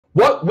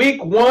What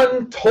week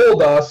one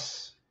told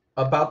us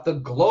about the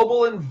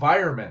global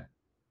environment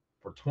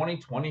for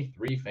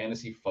 2023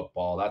 fantasy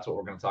football. That's what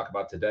we're going to talk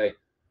about today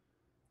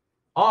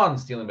on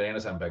Stealing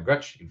Bananas. I'm Ben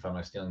Gretch. You can find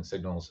my Stealing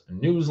Signals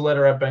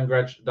newsletter at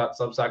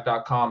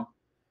bengretch.substack.com.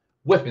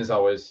 With me, as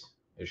always,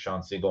 is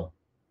Shawn Siegele.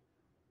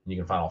 You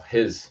can find all of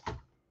his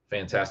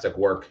fantastic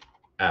work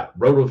at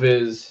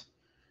RotoViz.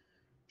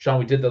 Shawn,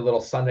 we did the little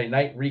Sunday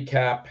night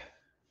recap.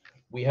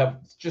 We have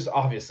just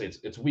obviously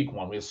it's week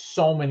one. We have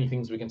so many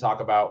things we can talk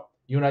about.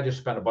 You and I just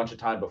spent a bunch of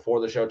time before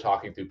the show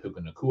talking through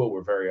Puka Nacua.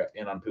 We're very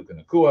in on Puka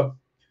Nacua.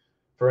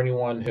 For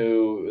anyone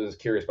who is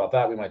curious about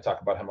that, we might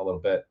talk about him a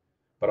little bit.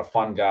 But a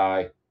fun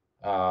guy.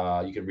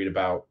 You can read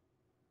about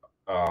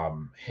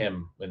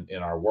him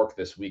in our work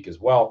this week as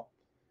well.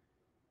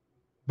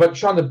 But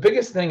Shawn, the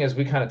biggest thing is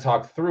we kind of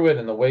talk through it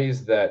in the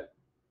ways that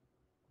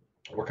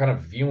we're kind of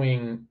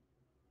viewing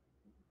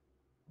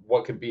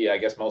what could be, I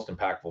guess, most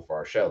impactful for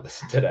our show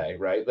today,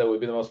 right? That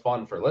would be the most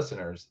fun for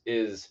listeners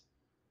is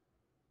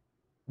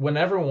when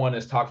everyone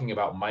is talking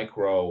about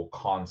micro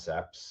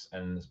concepts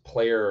and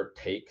player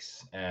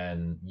takes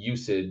and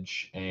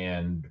usage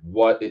and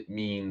what it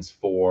means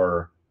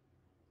for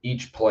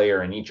each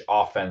player and each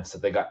offense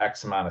that they got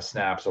X amount of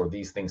snaps or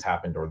these things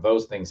happened or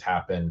those things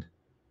happened,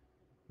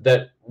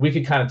 that we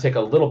could kind of take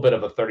a little bit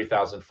of a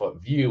 30,000 foot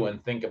view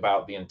and think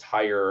about the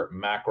entire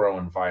macro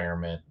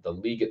environment, the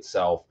league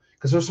itself,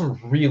 because there's some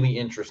really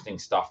interesting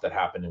stuff that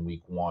happened in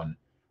week one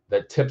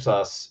that tips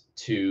us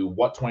to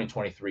what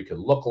 2023 could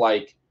look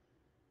like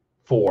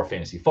for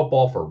fantasy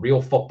football, for real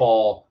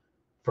football,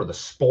 for the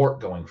sport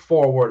going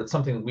forward. It's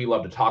something that we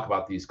love to talk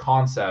about, these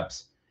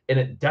concepts, and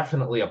it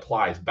definitely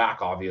applies back,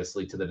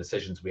 obviously, to the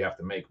decisions we have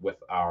to make with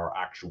our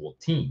actual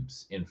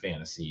teams in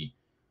fantasy.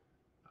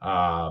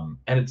 And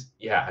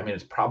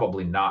it's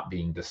probably not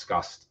being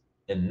discussed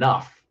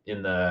enough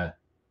in the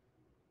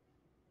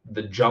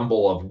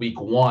jumble of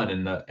week one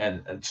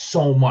and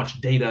so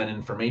much data and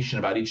information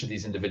about each of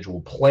these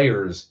individual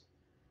players.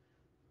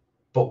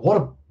 But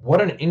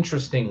what an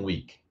interesting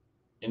week.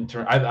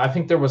 I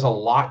think there was a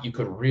lot you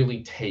could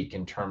really take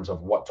in terms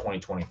of what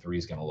 2023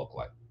 is going to look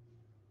like.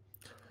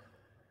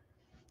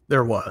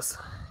 There was,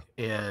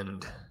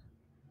 and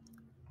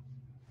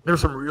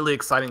there's some really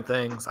exciting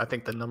things. I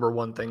think the number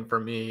one thing for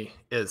me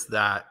is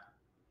that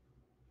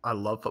I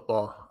love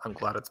football. I'm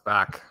glad it's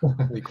back.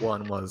 Week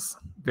one was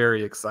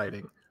very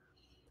exciting.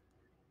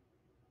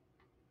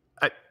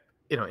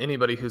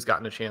 Anybody who's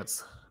gotten a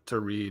chance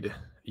to read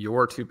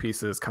your two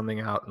pieces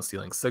coming out and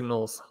Stealing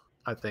Signals,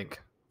 I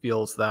think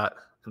feels that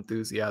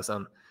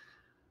enthusiasm.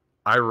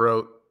 I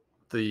wrote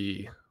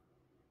the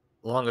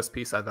longest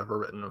piece I've ever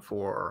written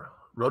for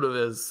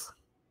RotoViz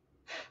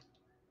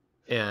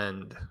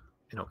and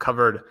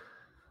covered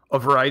a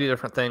variety of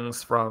different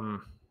things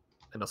from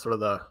sort of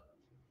the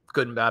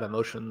good and bad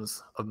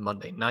emotions of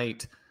Monday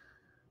night,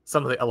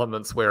 some of the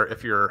elements where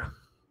if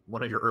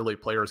one of your early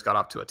players got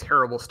off to a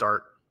terrible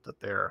start, that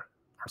there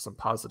are some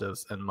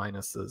positives and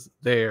minuses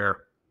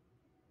there,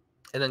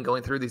 and then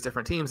going through these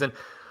different teams. And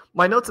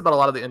my notes about a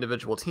lot of the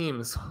individual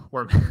teams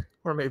were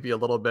maybe a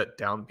little bit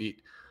downbeat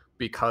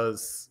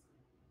because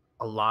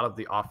a lot of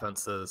the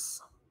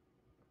offenses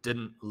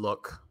didn't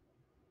look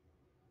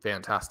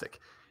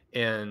fantastic.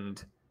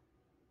 And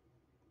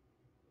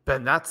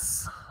Ben,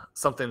 that's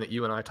something that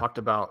you and I talked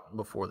about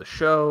before the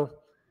show.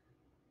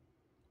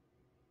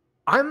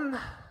 I'm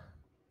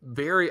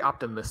very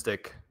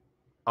optimistic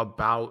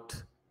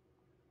about,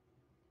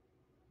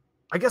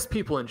 I guess,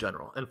 people in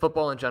general, and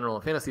football in general,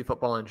 and fantasy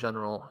football in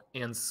general.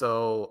 And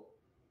so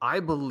I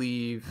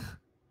believe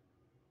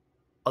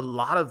a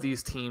lot of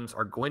these teams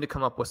are going to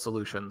come up with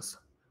solutions.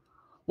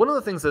 One of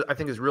the things that I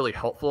think is really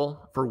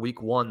helpful for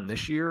week one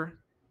this year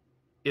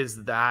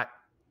is that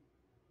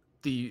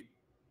the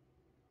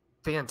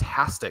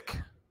fantastic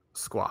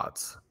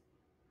squads,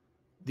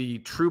 the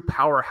true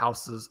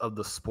powerhouses of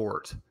the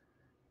sport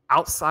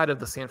outside of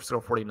the San Francisco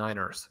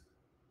 49ers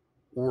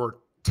were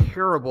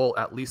terrible,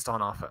 at least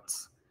on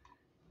offense.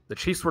 The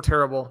Chiefs were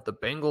terrible. The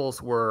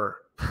Bengals were,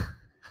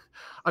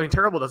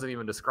 terrible doesn't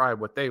even describe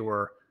what they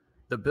were.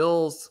 The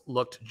Bills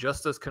looked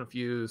just as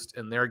confused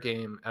in their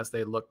game as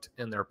they looked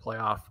in their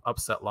playoff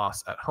upset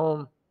loss at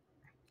home.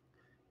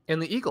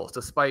 And the Eagles,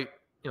 despite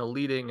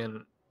leading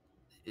and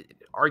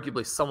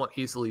arguably somewhat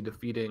easily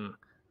defeating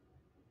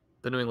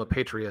the New England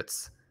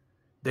Patriots,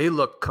 they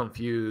look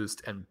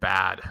confused and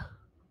bad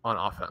on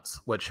offense,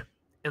 which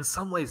in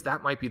some ways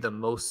that might be the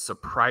most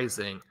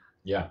surprising.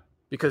 Yeah.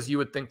 Because you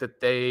would think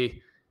that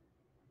they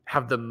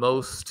have the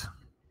most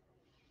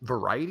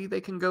variety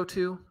they can go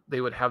to.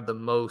 They would have the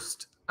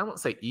most, I won't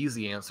say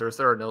easy answers.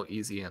 There are no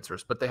easy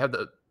answers, but they have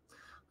the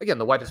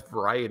widest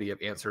variety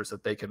of answers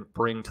that they can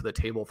bring to the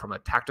table from a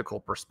tactical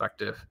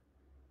perspective.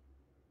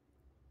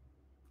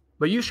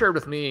 But you shared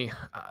with me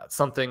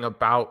something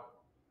about,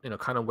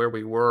 kind of where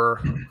we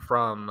were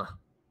from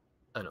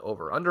an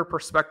over-under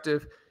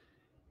perspective.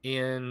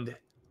 And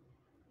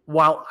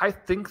while I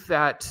think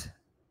that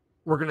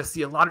we're going to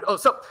see a lot of.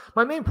 So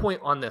my main point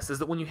on this is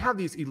that when you have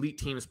these elite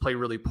teams play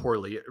really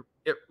poorly,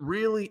 it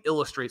really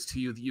illustrates to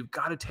you that you've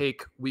got to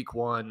take week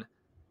one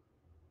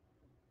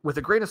with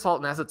a grain of salt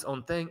and as its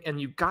own thing. And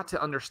you've got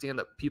to understand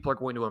that people are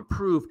going to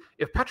improve.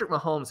 If Patrick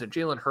Mahomes and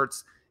Jalen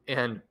Hurts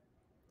and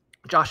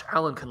Josh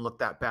Allen can look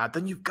that bad,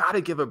 then you've got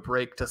to give a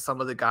break to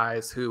some of the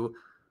guys who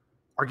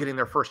are getting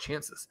their first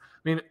chances.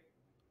 I mean,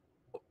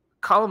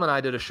 Colin and I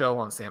did a show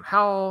on Sam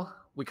Howell.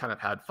 We kind of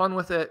had fun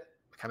with it.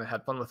 We kind of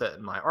had fun with it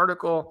in my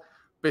article,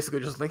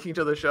 basically just linking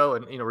to the show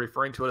and,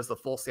 referring to it as the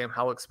full Sam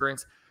Howell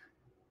experience.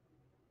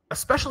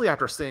 Especially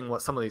after seeing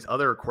what some of these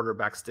other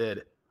quarterbacks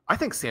did, I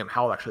think Sam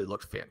Howell actually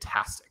looked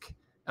fantastic.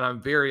 And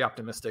I'm very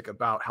optimistic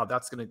about how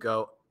that's going to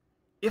go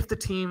if the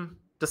team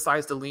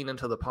decides to lean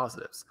into the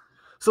positives.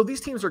 So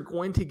these teams are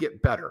going to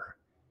get better,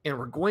 and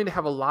we're going to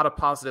have a lot of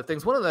positive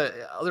things. One of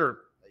the other,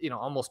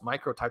 almost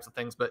micro types of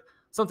things, but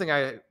something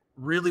I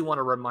really want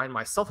to remind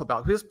myself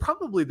about, because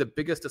probably the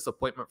biggest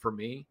disappointment for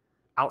me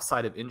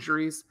outside of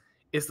injuries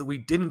is that we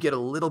didn't get a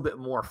little bit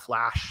more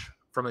flash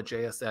from a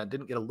JSN,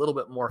 didn't get a little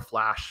bit more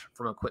flash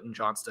from a Quentin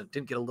Johnston,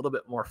 didn't get a little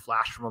bit more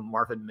flash from a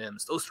Marvin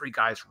Mims. Those three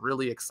guys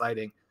really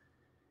exciting.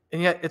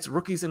 And yet it's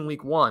rookies in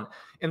week one.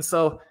 And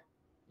so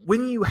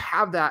when you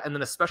have that, and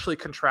then especially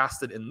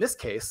contrasted in this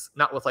case,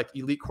 not with like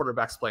elite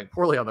quarterbacks playing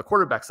poorly on the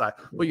quarterback side,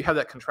 but you have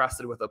that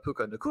contrasted with a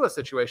Puka Nacua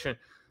situation,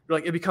 you're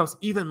like, it becomes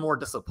even more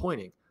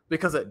disappointing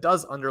because it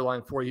does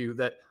underline for you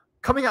that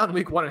coming out in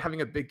week one and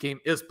having a big game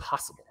is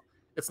possible.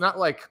 It's not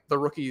like the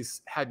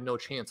rookies had no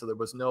chance or there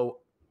was no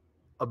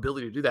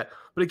ability to do that.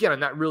 But again,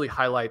 and that really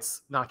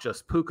highlights not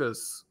just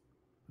Puka's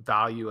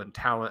value and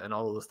talent and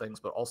all of those things,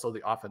 but also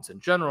the offense in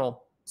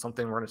general,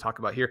 something we're going to talk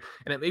about here.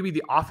 And it may be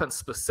the offense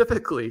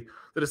specifically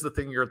that is the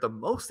thing you're the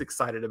most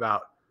excited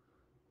about.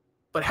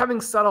 But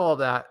having said all of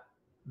that,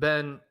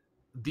 Ben,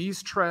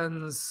 these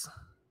trends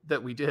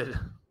that we did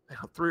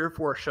 3 or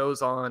 4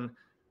 shows on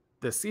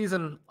this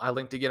season, I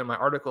linked again in my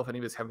article if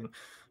anybody's having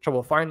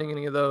trouble finding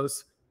any of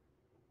those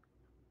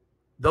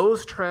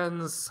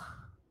trends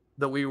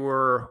that we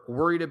were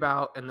worried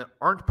about and that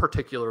aren't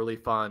particularly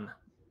fun,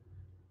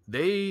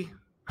 they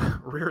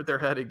reared their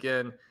head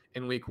again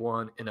in week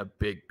one in a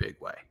big, big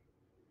way.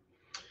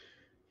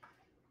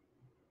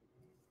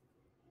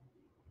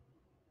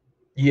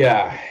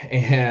 Yeah.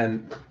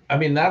 And I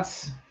mean,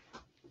 that's,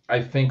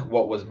 I think,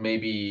 what was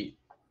maybe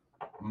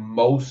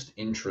most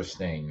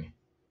interesting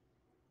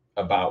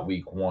about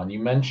week one. You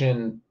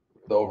mentioned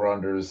the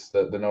over-unders.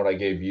 The note I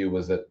gave you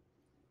was that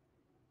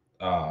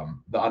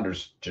the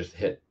unders just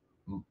hit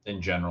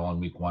in general in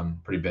week one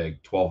pretty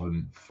big,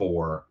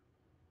 12-4.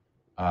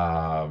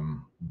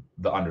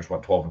 The unders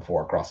went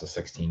 12-4 across the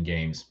 16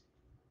 games.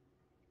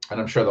 And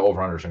I'm sure the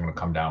over-unders are going to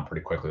come down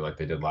pretty quickly like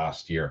they did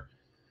last year.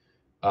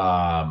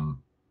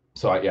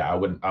 So I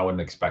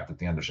wouldn't expect that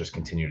the unders just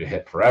continue to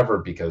hit forever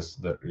because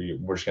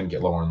we're just going to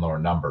get lower and lower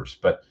numbers.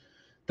 But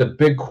the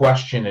big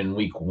question in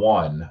week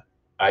one,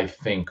 I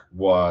think,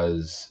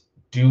 was,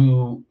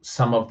 do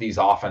some of these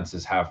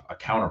offenses have a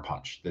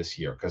counterpunch this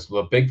year? Because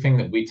the big thing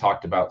that we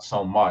talked about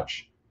so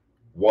much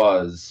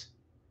was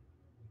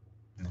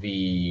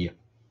the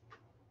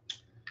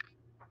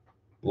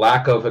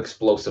lack of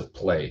explosive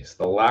plays,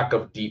 the lack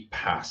of deep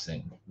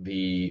passing,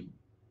 the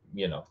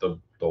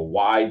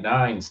wide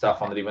 9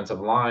 stuff on the defensive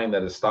line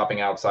that is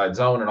stopping outside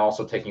zone and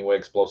also taking away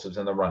explosives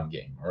in the run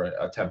game, or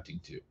attempting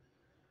to.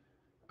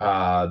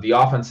 The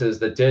offenses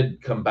that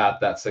did combat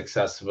that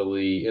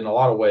successfully, in a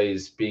lot of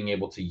ways, being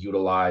able to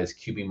utilize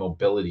QB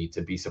mobility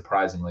to be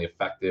surprisingly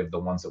effective. The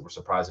ones that were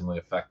surprisingly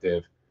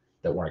effective,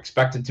 that weren't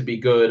expected to be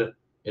good,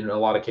 in a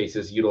lot of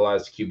cases,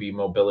 utilized QB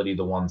mobility.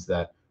 The ones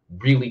that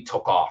really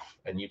took off,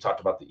 and you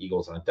talked about the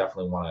Eagles, and I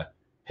definitely want to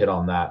hit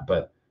on that,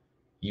 but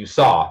you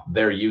saw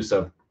their use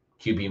of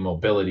QB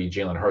mobility.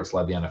 Jalen Hurts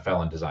led the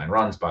NFL in design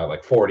runs by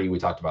like 40. We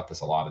talked about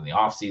this a lot in the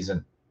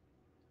offseason.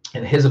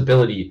 And his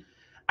ability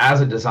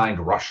as a designed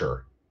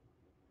rusher,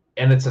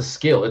 and it's a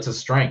skill, it's a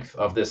strength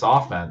of this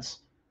offense,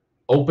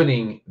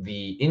 opening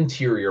the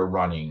interior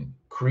running,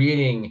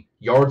 creating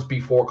yards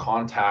before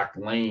contact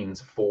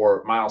lanes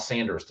for Miles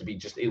Sanders to be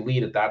just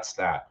elite at that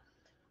stat.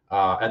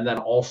 And then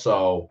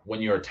also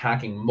when you're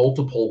attacking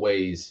multiple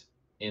ways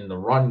in the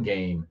run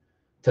game,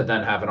 to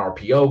then have an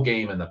RPO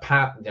game and the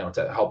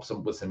to help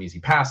some with some easy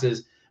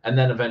passes, and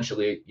then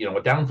eventually,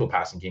 a downfield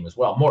passing game as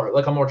well, more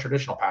like a more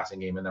traditional passing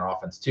game in their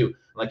offense too.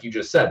 Like you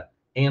just said,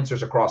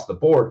 answers across the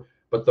board,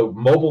 but the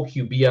mobile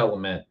QB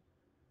element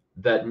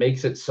that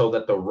makes it so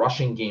that the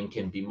rushing game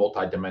can be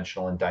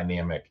multidimensional and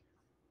dynamic,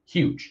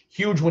 huge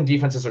when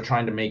defenses are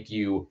trying to make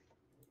you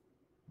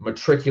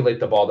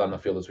matriculate the ball down the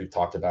field, as we've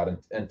talked about,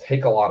 and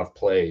take a lot of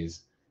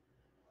plays.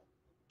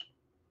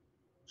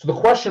 So the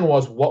question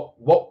was,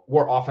 what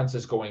were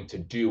offenses going to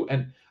do?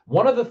 And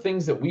one of the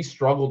things that we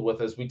struggled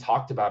with as we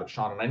talked about it,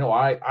 Shawn, and I know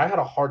I had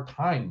a hard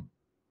time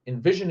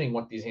envisioning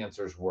what these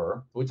answers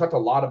were. We talked a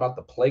lot about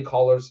the Play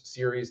Callers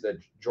series that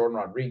Jordan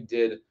Rodriguez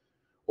did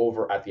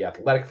over at The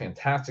Athletic.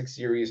 Fantastic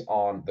series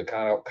on the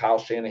Kyle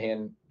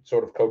Shanahan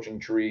sort of coaching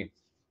tree,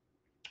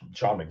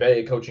 Sean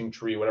McVay coaching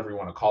tree, whatever you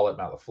want to call it,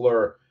 Matt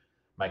LaFleur,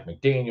 Mike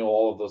McDaniel,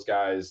 all of those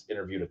guys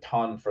interviewed a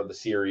ton for the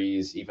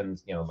series. Even,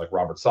 like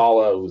Robert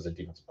Saleh, who's a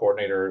defensive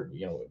coordinator,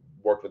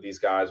 worked with these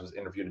guys, was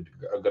interviewed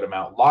a good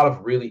amount. A lot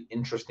of really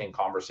interesting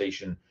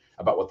conversation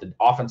about what the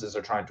offenses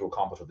are trying to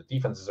accomplish, what the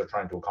defenses are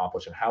trying to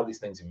accomplish, and how these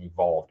things have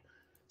evolved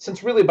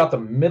since really about the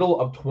middle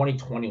of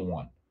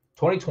 2021.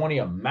 2020,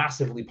 a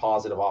massively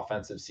positive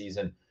offensive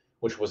season,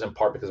 which was in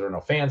part because there were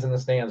no fans in the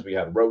stands. We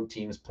had road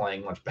teams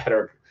playing much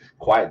better,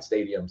 quiet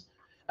stadiums.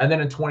 And then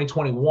in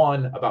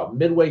 2021, about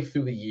midway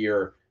through the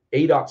year,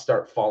 ADOT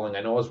start falling.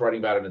 I know I was writing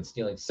about it in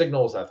Stealing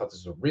Signals. I thought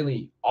this was a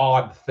really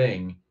odd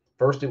thing.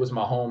 First, it was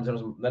Mahomes,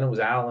 then it was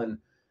Allen.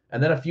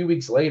 And then a few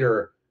weeks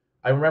later,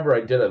 I remember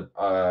I did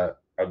a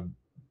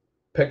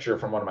picture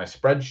from one of my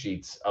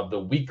spreadsheets of the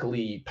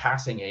weekly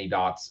passing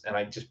ADOTs, and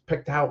I just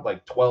picked out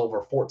like 12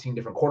 or 14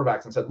 different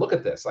quarterbacks and said, look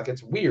at this. Like,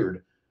 it's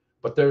weird,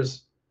 but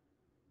there's,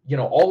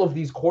 all of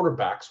these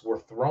quarterbacks were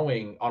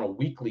throwing on a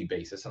weekly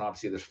basis, and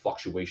obviously there's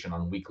fluctuation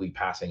on weekly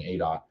passing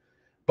ADOT,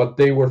 but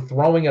they were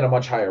throwing at a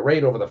much higher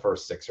rate over the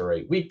first 6 or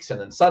 8 weeks. And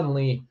then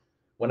suddenly,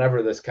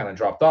 whenever this kind of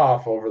dropped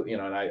off over,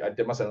 and I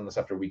must have done this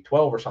after week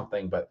 12 or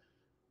something, but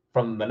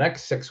from the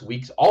next 6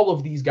 weeks, all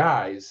of these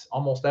guys,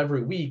 almost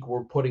every week,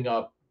 were putting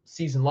up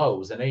season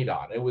lows in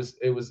ADOT. It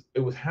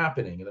was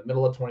happening in the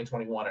middle of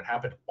 2021. It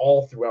happened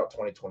all throughout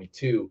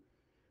 2022,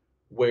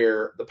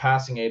 where the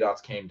passing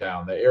ADOTs came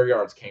down, the air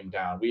yards came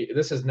down.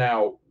 This is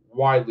now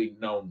widely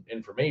known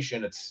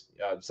information. It's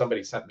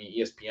somebody sent me,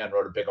 ESPN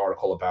wrote a big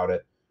article about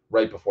it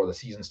right before the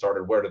season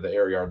started. Where did the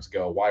air yards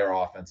go? Why are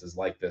offenses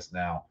like this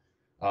now?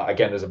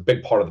 Again, there's a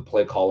big part of the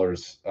Play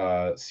Callers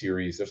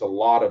series. There's a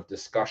lot of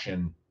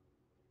discussion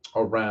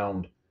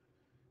around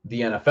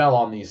the NFL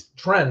on these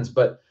trends,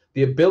 but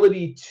the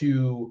ability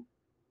to,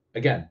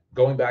 again,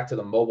 going back to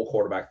the mobile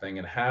quarterback thing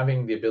and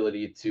having the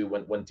ability to,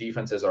 when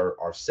defenses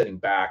are sitting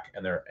back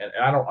and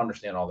I don't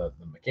understand all the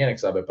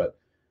mechanics of it, but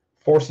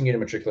forcing you to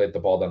matriculate the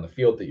ball down the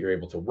field that you're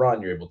able to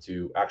run, you're able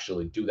to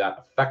actually do that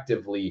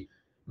effectively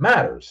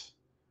matters.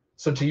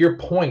 So to your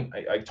point,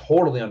 I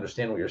totally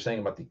understand what you're saying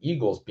about the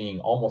Eagles being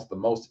almost the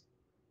most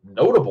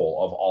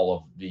notable of all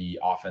of the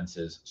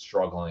offenses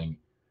struggling.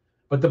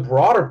 But the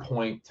broader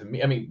point to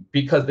me,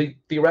 because they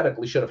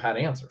theoretically should have had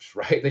answers,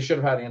 right? They should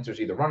have had answers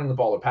either running the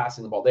ball or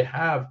passing the ball. They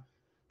have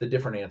the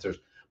different answers.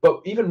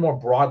 But even more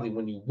broadly,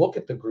 when you look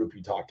at the group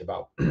you talked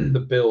about,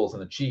 the Bills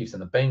and the Chiefs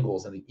and the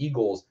Bengals and the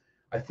Eagles,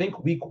 I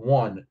think week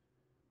 1,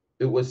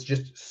 it was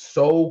just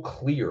so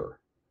clear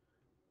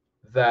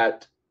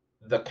that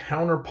the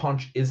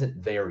counterpunch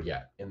isn't there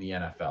yet in the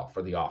NFL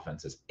for the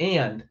offenses.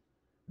 And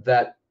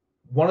that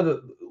one of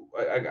the,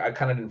 I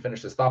kind of didn't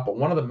finish this thought, but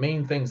one of the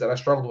main things that I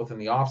struggled with in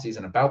the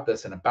offseason about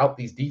this and about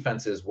these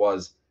defenses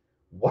was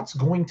what's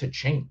going to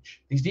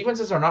change. These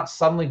defenses are not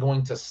suddenly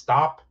going to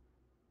stop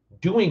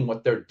doing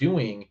what they're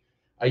doing.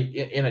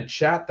 In a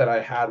chat that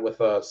I had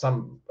with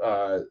some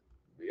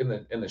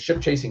in the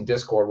ship chasing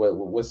Discord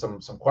with some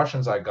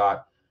questions I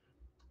got,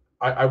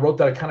 I wrote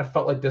that I kind of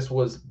felt like this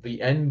was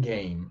the end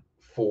game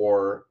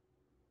for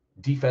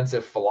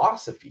defensive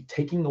philosophy,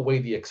 taking away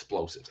the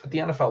explosives at the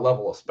NFL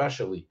level,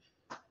 especially.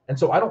 And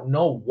so I don't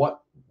know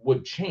what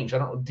would change.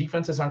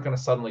 Defenses aren't going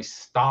to suddenly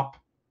stop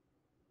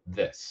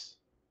this.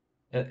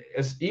 And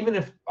even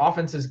if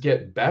offenses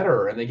get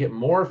better and they get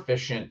more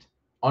efficient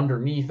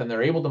underneath and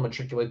they're able to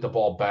matriculate the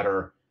ball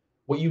better,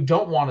 what you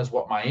don't want is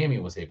what Miami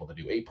was able to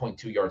do,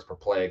 8.2 yards per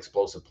play,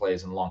 explosive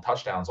plays, and long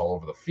touchdowns all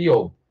over the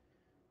field.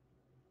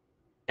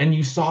 And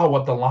you saw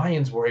what the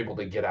Lions were able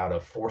to get out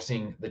of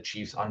forcing the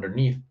Chiefs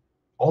underneath.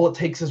 All it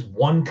takes is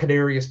one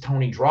Kadarius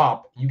Toney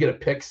drop. You get a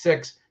pick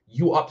 6.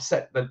 You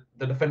upset the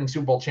defending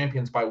Super Bowl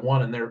champions by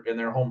 1 in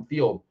their home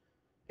field.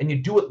 And you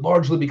do it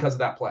largely because of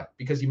that play,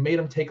 because you made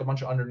them take a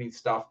bunch of underneath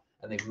stuff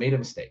and they've made a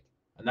mistake.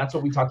 And that's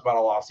what we talked about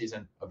all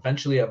offseason.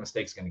 Eventually a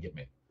mistake's going to get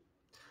made.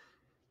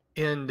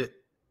 And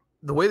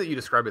the way that you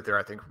describe it there,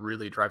 I think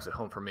really drives it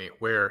home for me,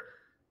 where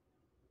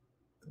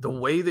the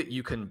way that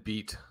you can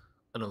beat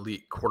an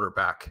elite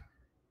quarterback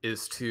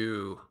is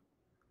to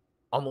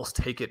almost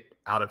take it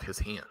out of his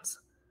hands.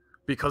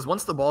 Because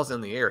once the ball's in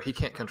the air, he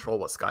can't control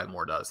what Sky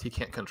Moore does. He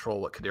can't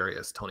control what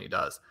Kadarius Toney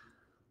does.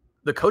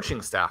 The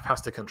coaching staff has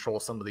to control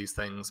some of these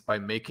things by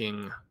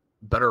making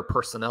better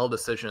personnel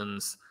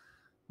decisions,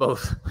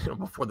 both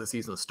before the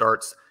season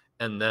starts,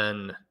 and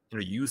then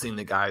using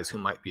the guys who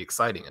might be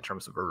exciting in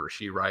terms of a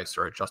Rashee Rice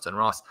or a Justin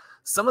Ross.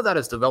 Some of that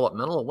is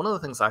developmental. One of the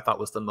things I thought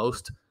was the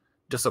most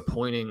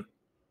disappointing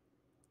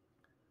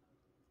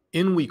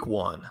in week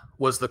 1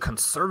 was the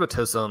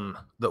conservatism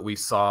that we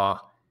saw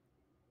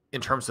in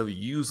terms of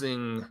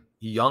using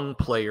young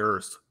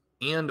players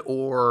and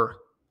or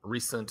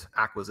recent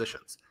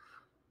acquisitions.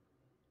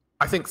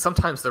 I think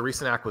sometimes the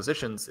recent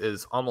acquisitions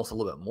is almost a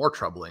little bit more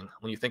troubling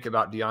when you think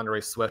about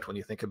DeAndre Swift, when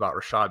you think about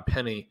Rashad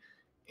Penny,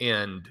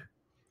 and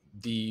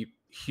the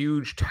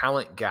huge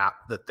talent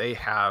gap that they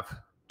have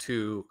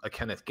to a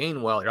Kenneth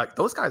Gainwell. You're like,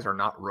 those guys are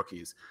not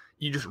rookies.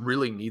 You just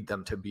really need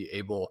them to be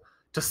able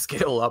to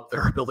scale up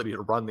their ability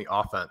to run the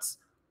offense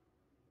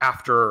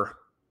after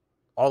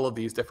all of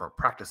these different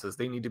practices.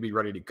 They need to be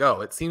ready to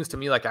go. It seems to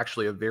me like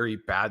actually a very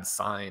bad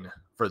sign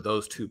for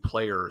those two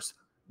players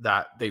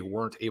that they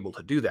weren't able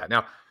to do that.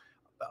 Now,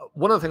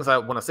 one of the things I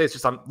want to say is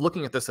just I'm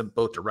looking at this in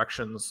both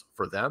directions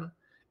for them,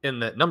 in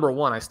that, number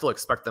one, I still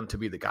expect them to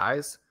be the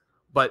guys,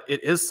 but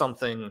it is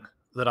something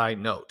that I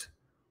note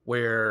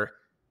where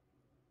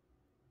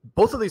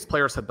both of these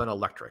players have been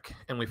electric,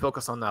 and we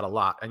focus on that a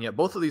lot. And yet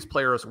both of these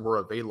players were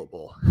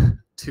available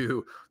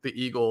to the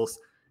Eagles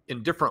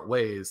in different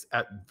ways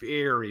at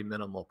very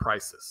minimal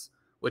prices,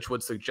 which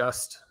would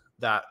suggest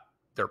that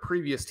their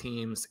previous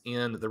teams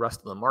and the rest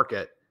of the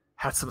market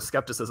had some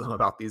skepticism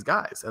about these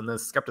guys. And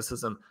this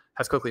skepticism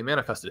has quickly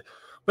manifested.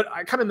 But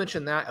I kind of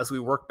mentioned that as we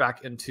work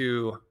back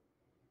into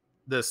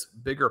this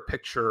bigger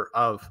picture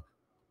of,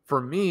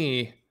 for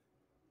me,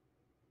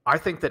 I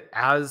think that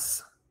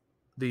as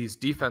these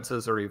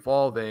defenses are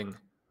evolving,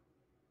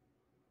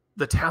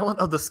 the talent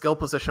of the skill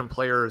position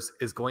players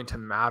is going to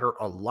matter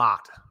a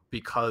lot,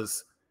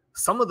 because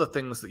some of the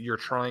things that you're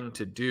trying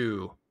to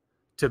do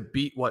to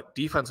beat what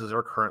defenses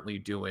are currently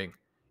doing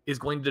is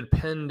going to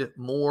depend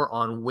more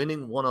on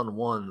winning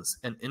one-on-ones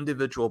and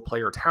individual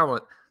player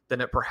talent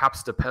than it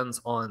perhaps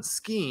depends on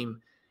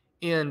scheme.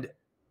 And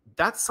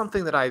that's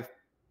something that I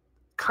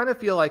kind of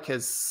feel like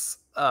is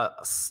a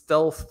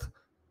stealth,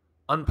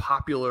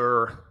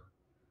 unpopular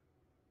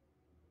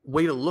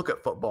way to look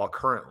at football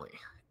currently,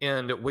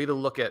 and a way to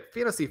look at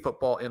fantasy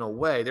football in a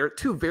way. They're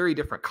two very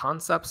different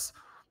concepts,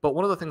 but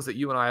one of the things that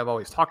you and I have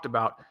always talked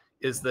about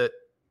is that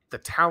the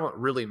talent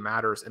really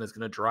matters and is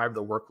going to drive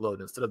the workload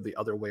instead of the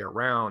other way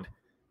around.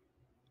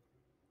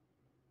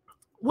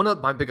 One of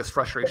my biggest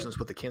frustrations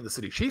with the Kansas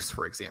City Chiefs,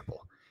 for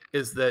example,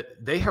 is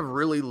that they have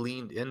really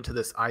leaned into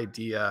this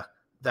idea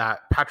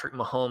that Patrick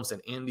Mahomes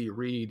and Andy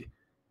Reid,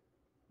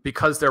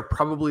 because they're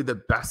probably the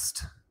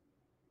best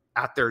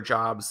at their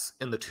jobs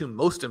and the two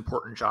most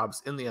important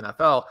jobs in the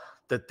NFL,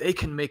 that they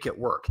can make it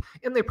work.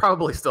 And they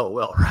probably still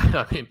will, right?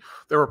 I mean,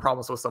 there were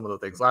problems with some of the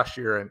things last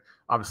year, and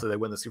obviously they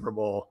win the Super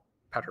Bowl.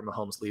 Patrick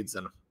Mahomes leads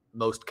in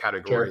most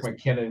categories. Jerick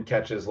McKinnon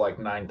catches like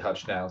 9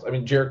 touchdowns. I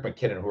mean, Jerick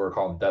McKinnon, who we're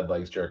calling dead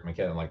legs Jerick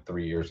McKinnon like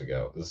 3 years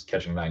ago, is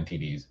catching 9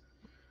 TDs.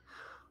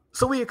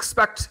 So we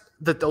expect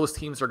that those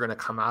teams are going to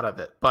come out of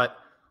it. But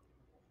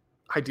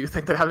I do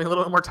think that having a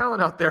little bit more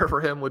talent out there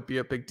for him would be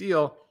a big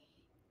deal.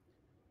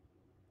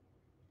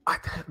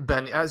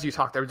 Ben, as you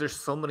talked, there's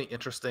so many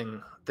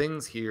interesting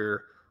things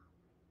here.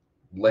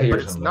 Layers, but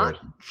it's and not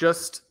layers.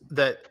 Just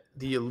that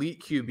the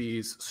elite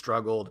QBs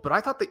struggled, but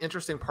I thought the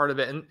interesting part of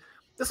it, and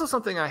this was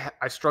something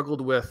I struggled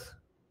with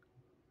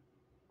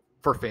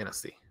for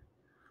fantasy,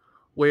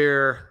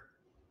 where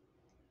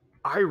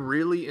I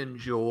really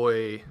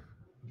enjoy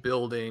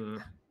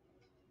building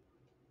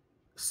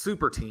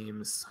super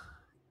teams.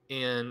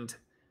 And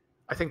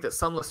I think that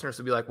some listeners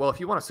would be like, well, if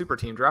you want a super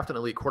team, draft an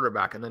elite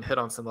quarterback and then hit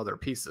on some other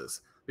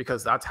pieces,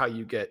 because that's how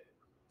you get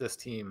this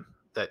team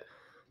that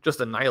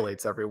just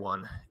annihilates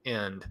everyone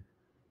and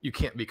you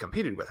can't be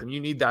competed with. And you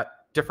need that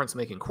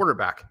difference-making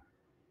quarterback.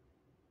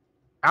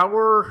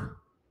 Our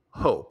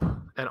hope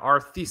and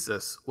our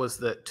thesis was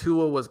that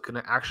Tua was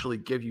going to actually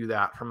give you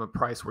that from a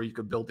price where you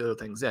could build the other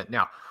things in.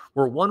 Now,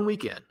 we're 1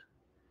 week in,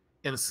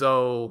 and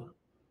so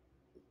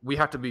we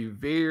have to be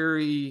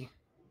very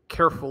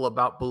careful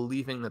about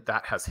believing that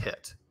that has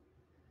hit.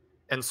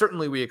 And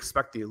certainly we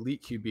expect the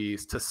elite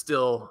QBs to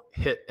still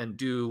hit and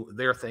do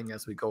their thing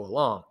as we go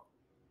along.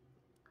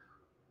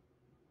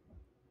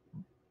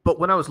 But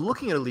when I was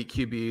looking at elite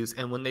QBs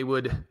and when they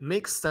would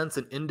make sense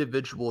in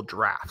individual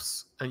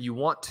drafts, and you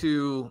want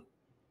to,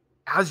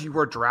 as you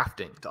are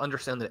drafting, to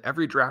understand that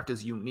every draft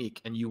is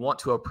unique and you want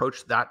to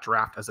approach that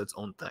draft as its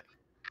own thing.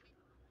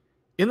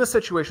 In the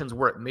situations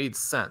where it made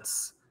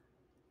sense,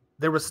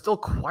 there was still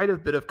quite a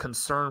bit of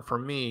concern for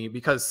me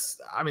because,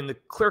 I mean, the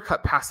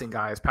clear-cut passing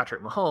guy is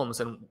Patrick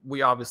Mahomes, and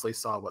we obviously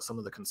saw what some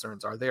of the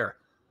concerns are there.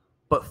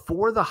 But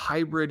for the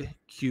hybrid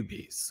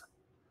QBs,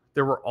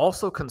 there were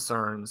also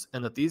concerns,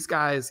 and that these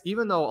guys,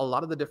 even though a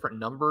lot of the different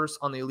numbers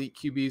on the elite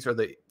QBs or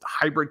the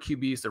hybrid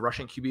QBs, the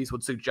rushing QBs,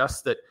 would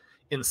suggest that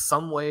in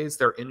some ways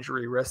their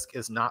injury risk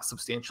is not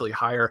substantially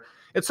higher.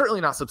 It's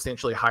certainly not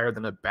substantially higher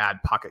than a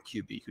bad pocket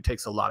QB who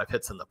takes a lot of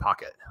hits in the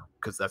pocket,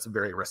 because that's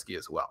very risky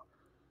as well.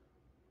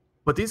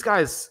 But these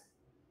guys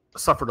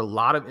suffered a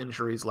lot of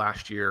injuries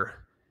last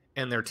year,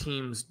 and their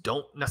teams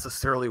don't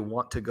necessarily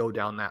want to go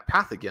down that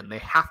path again. They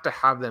have to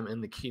have them in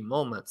the key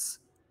moments.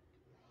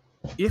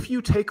 If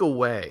you take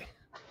away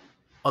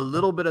a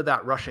little bit of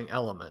that rushing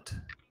element,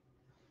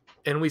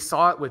 and we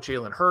saw it with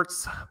Jalen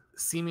Hurts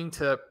seeming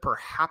to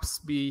perhaps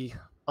be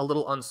a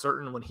little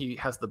uncertain when he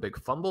has the big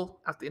fumble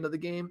at the end of the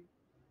game.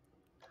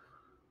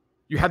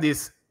 You had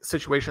these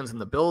situations in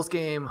the Bills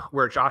game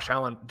where Josh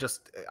Allen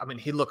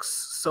he looks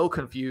so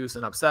confused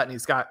and upset, and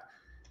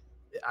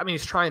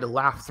he's trying to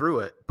laugh through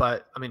it,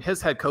 but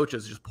his head coach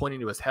is just pointing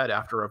to his head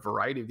after a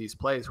variety of these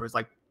plays where he's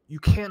like, you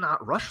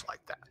cannot rush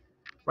like that,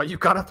 right? You've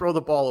got to throw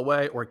the ball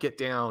away or get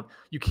down.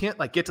 You can't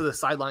get to the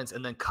sidelines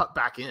and then cut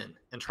back in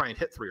and try and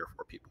hit 3 or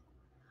 4 people.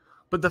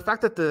 But the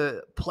fact that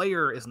the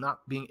player is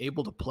not being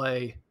able to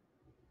play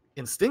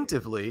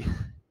instinctively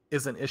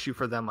is an issue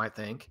for them, I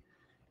think.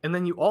 And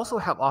then you also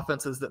have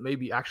offenses that may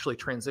be actually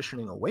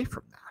transitioning away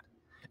from that.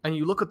 And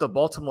you look at the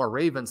Baltimore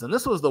Ravens, and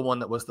this was the one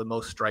that was the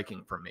most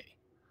striking for me,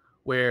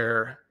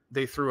 where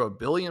they threw 1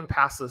 billion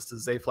passes to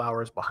Zay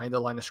Flowers behind the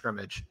line of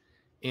scrimmage,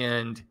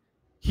 and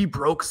he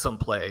broke some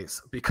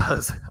plays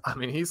because, I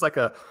mean, he's like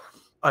a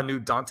new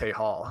Dante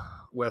Hall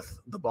with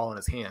the ball in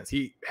his hands.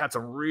 He had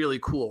some really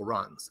cool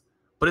runs,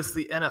 but it's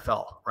the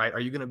NFL, right? Are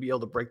you going to be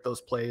able to break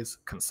those plays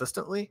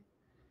consistently?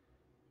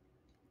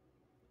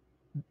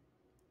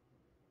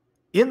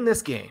 In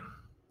this game,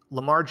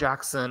 Lamar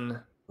Jackson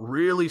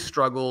really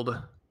struggled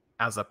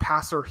as a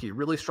passer. He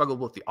really struggled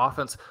with the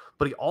offense,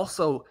 but he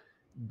also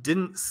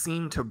didn't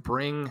seem to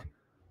bring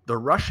the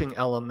rushing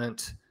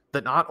element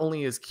that not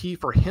only is key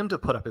for him to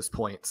put up his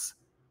points,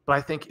 but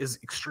I think is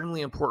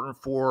extremely important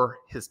for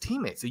his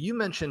teammates. So you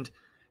mentioned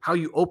how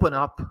you open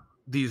up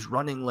these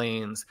running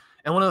lanes.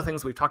 And one of the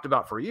things we've talked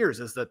about for years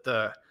is that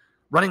the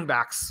running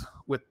backs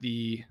with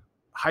the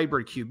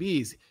hybrid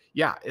QBs,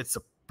 yeah, it's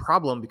a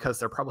problem because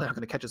they're probably not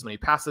going to catch as many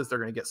passes. They're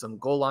going to get some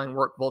goal line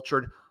work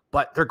vultured,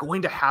 but they're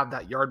going to have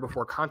that yard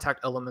before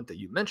contact element that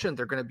you mentioned.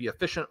 They're going to be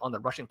efficient on the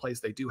rushing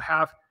plays they do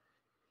have.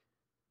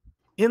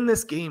 In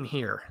this game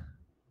here,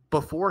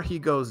 before he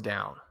goes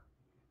down,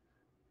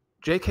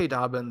 J.K.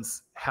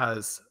 Dobbins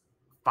has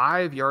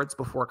 5 yards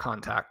before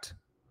contact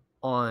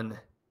on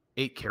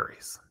 8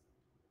 carries.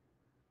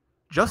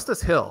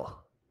 Justice Hill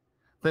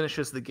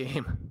finishes the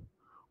game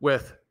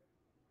with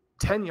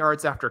 10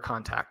 yards after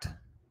contact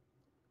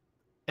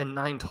and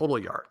 9 total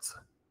yards,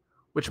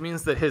 which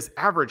means that his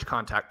average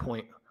contact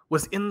point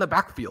was in the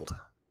backfield.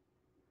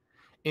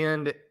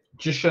 And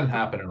just shouldn't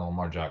happen in a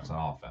Lamar Jackson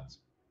offense.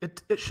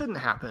 It shouldn't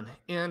happen.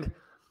 And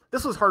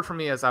this was hard for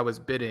me as I was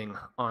bidding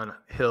on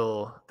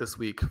Hill this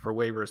week for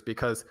waivers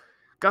because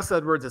Gus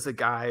Edwards is a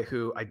guy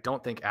who I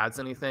don't think adds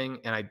anything,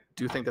 and I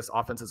do think this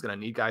offense is going to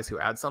need guys who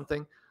add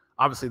something.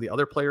 Obviously, the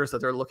other players that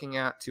they're looking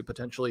at to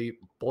potentially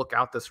bulk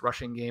out this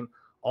rushing game,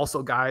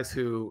 also guys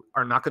who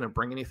are not going to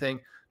bring anything.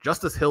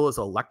 Justice Hill is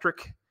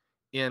electric,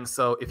 and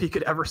so if he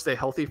could ever stay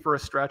healthy for a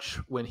stretch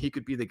when he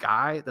could be the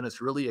guy, then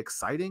it's really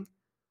exciting.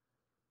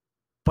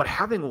 But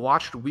having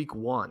watched week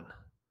 1,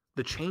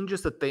 the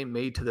changes that they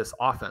made to this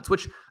offense,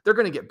 which they're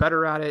going to get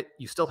better at it.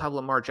 You still have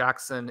Lamar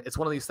Jackson. It's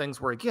one of these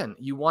things where, again,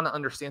 you want to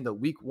understand that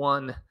week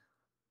 1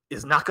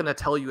 is not going to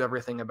tell you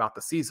everything about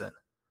the season.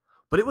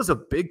 But it was a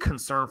big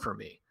concern for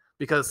me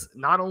because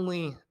not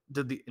only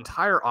did the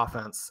entire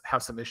offense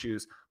have some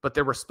issues, but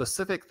there were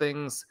specific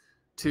things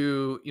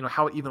to,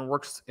 how it even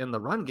works in the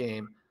run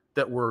game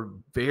that were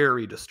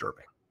very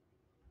disturbing.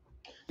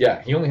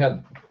 Yeah, he only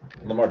had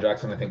Lamar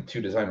Jackson, I think,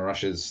 2 design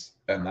rushes,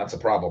 and that's a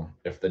problem.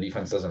 If the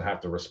defense doesn't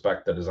have to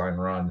respect the design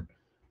run,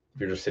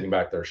 if you're just sitting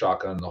back there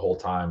shotgun the whole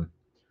time,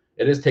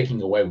 it is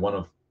taking away one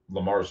of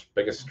Lamar's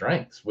biggest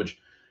strengths, which,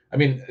 I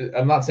mean,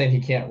 I'm not saying he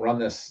can't run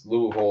this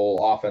Louisville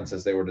offense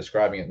as they were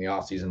describing it in the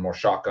offseason, more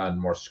shotgun,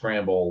 more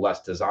scramble,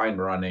 less design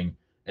running,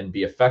 and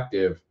be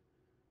effective.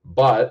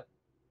 But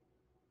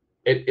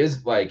it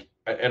is like,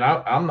 and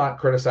I'm not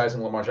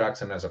criticizing Lamar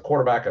Jackson as a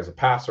quarterback, as a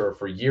passer.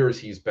 For years,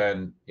 he's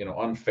been,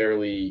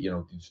 unfairly,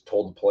 he's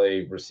told to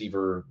play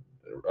receiver,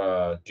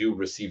 do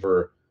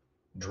receiver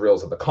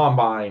drills at the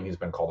combine. He's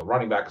been called a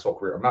running back his whole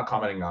career. I'm not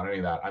commenting on any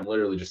of that. I'm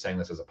literally just saying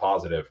this as a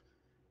positive.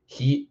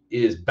 He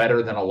is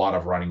better than a lot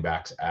of running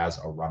backs as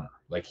a runner.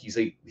 Like he's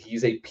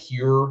a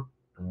pure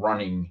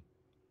running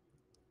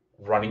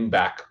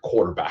back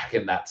quarterback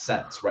in that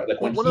sense, right?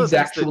 Like when he's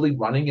actually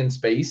running in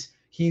space,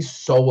 he's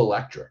so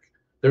electric.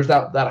 There's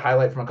that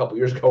highlight from a couple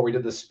years ago where he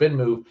did the spin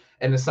move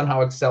and is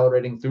somehow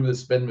accelerating through the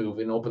spin move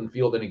in open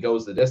field and he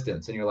goes the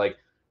distance. And you're like,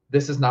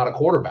 this is not a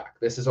quarterback.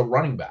 This is a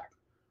running back,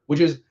 which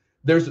is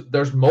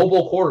there's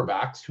mobile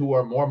quarterbacks who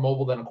are more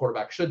mobile than a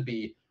quarterback should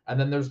be. And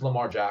then there's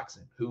Lamar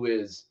Jackson, who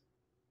is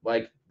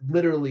like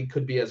literally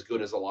could be as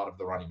good as a lot of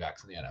the running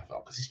backs in the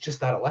NFL because he's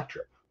just that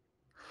electric.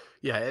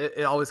 Yeah,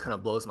 it always kind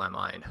of blows my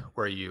mind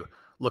where you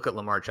look at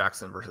Lamar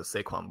Jackson versus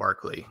Saquon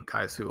Barkley,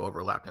 guys who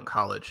overlapped in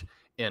college.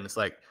 And it's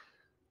like,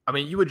 I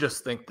mean, you would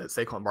just think that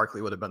Saquon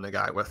Barkley would have been the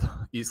guy with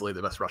easily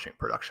the best rushing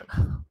production.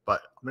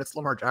 But I mean, it's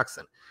Lamar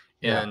Jackson.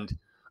 And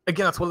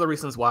again, that's one of the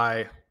reasons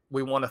why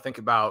we want to think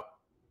about,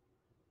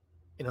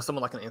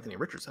 someone like an Anthony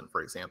Richardson,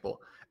 for example,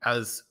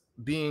 as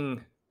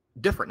being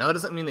different. Now, that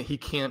doesn't mean that he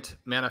can't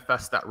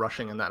manifest that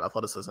rushing and that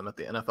athleticism at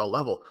the NFL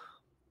level.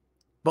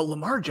 But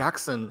Lamar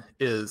Jackson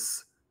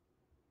is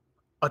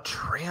a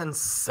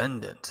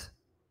transcendent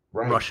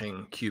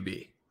rushing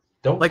QB.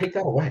 Don't take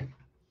that away.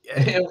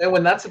 And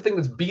when that's the thing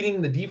that's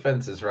beating the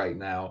defenses right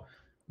now,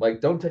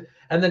 like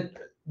and then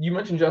you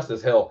mentioned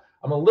Justice Hill.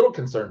 I'm a little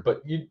concerned,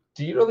 but do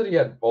you know that he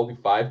had only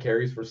 5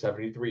 carries for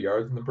 73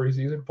 yards in the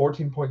preseason,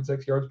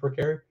 14.6 yards per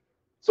carry?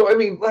 So, I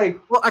mean, like...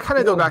 Well, I kind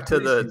of go back to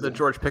the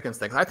George Pickens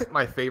thing. I think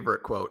my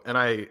favorite quote, and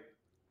I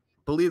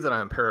believe that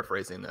I'm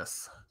paraphrasing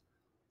this.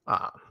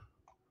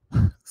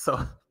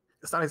 So,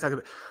 it's not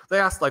exactly... They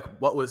asked, like,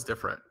 what was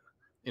different,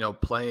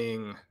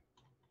 playing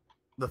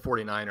the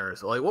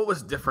 49ers? Like, what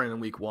was different in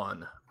week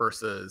 1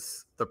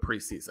 versus the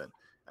preseason?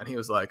 And he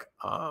was like,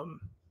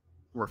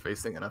 we're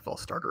facing NFL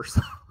starters.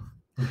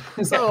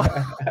 So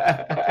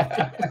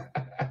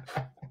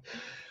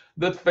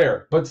that's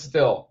fair, but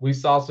still, we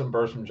saw some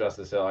bursts from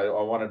Justice Hill. I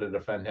wanted to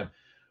defend him,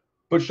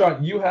 but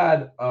Shawn, you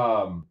had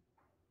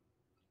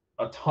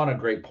a ton of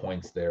great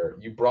points there.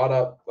 You brought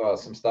up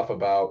some stuff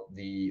about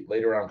the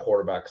later round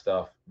quarterback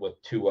stuff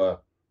with Tua.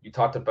 You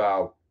talked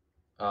about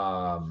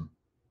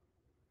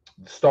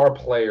star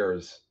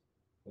players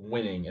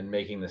winning and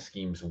making the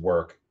schemes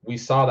work. We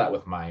saw that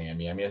with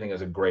Miami. I mean, I think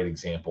it's a great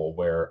example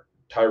where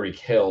Tyreek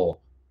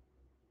Hill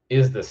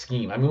is the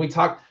scheme. I mean, we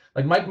talked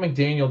like Mike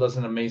McDaniel does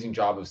an amazing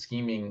job of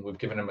scheming. We've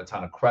given him a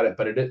ton of credit,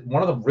 but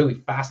one of the really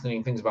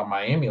fascinating things about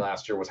Miami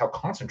last year was how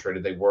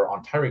concentrated they were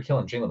on Tyreek Hill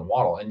and Jalen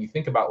Waddle. And you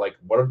think about like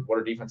what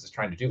are defenses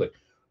trying to do? Like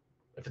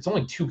if it's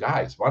only two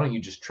guys, why don't you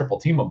just triple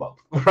team them both,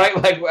 right?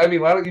 Like I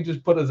mean, why don't you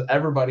just put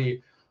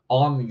everybody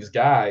on these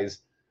guys?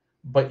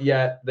 But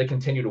yet they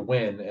continue to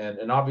win.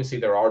 And obviously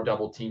there are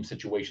double team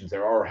situations.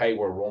 There are, hey,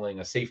 we're rolling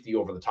a safety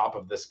over the top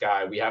of this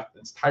guy.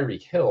 It's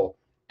Tyreek Hill,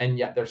 and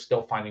yet they're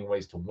still finding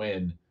ways to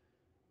win.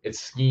 It's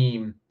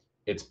scheme,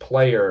 it's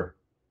player.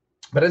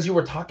 But as you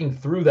were talking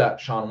through that,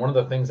 Shawn, one of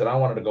the things that I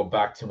wanted to go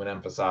back to and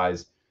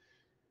emphasize,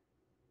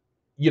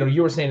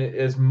 you were saying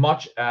as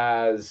much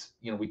as,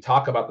 we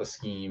talk about the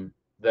scheme,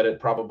 that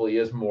it probably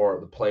is more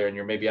the player, and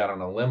you're maybe out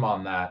on a limb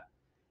on that.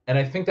 And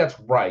I think that's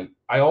right.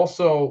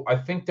 I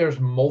think there's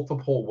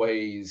multiple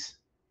ways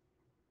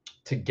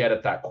to get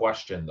at that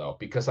question, though,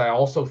 because I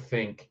also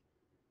think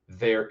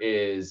there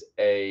is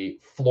a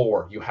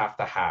floor you have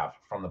to have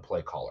from the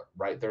play caller,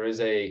 right? There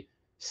is a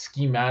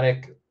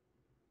schematic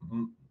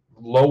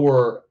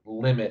lower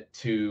limit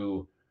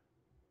to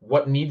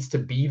what needs to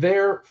be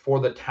there for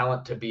the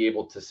talent to be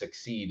able to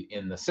succeed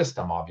in the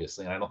system,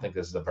 obviously. And I don't think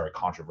this is a very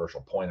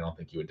controversial point. I don't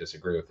think you would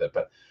disagree with it.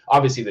 But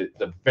obviously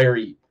the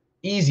very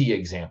easy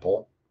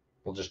example,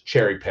 we'll just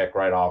cherry pick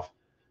right off,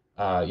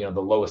 the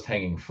lowest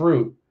hanging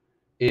fruit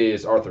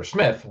is Arthur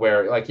Smith,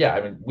 where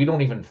we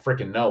don't even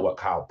freaking know what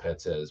Kyle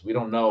Pitts is. We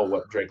don't know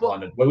what Drake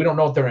London, but we don't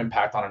know what their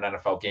impact on an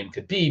NFL game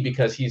could be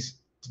because he's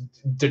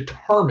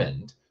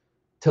determined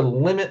to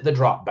limit the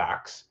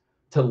dropbacks,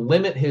 to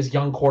limit his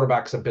young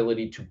quarterback's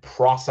ability to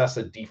process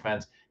a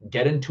defense,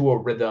 get into a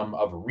rhythm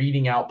of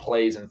reading out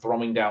plays and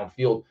throwing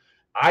downfield.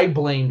 I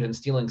blamed in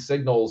stealing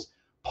signals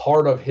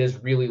part of his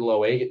really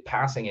low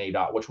passing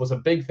ADOT, which was a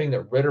big thing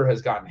that Ritter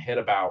has gotten hit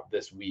about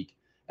this week.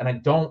 And I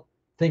don't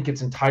think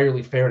it's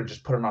entirely fair to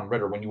just put it on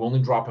Ritter when you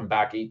only drop him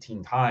back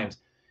 18 times.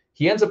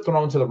 He ends up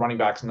throwing to the running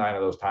backs 9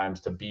 of those times,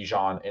 to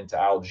Bijan and to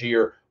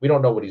Algier. We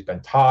don't know what he's been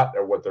taught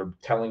or what they're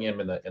telling him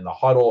in the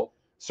huddle.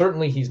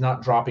 Certainly, he's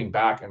not dropping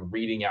back and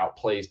reading out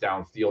plays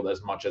downfield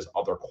as much as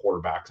other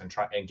quarterbacks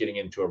and getting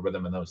into a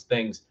rhythm in those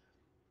things.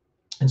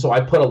 And so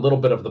I put a little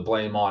bit of the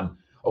blame on,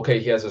 okay,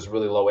 he has this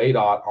really low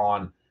ADOT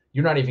on,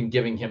 you're not even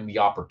giving him the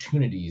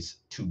opportunities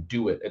to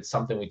do it. It's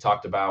something we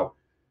talked about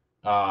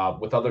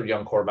with other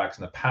young quarterbacks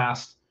in the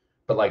past,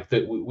 but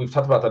we've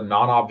talked about the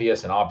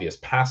non-obvious and obvious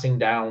passing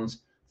downs,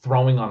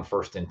 throwing on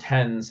 1st and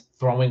 10s,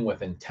 throwing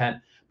with intent.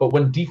 But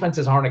when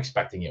defenses aren't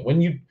expecting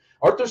it,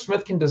 Arthur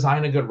Smith can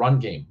design a good run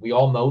game. We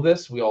all know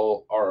this. We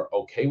all are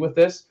okay with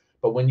this.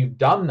 But when you've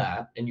done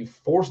that and you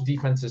force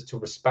defenses to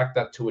respect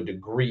that to a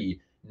degree,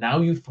 now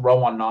you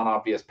throw on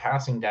non-obvious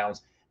passing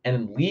downs.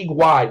 And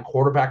league-wide,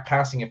 quarterback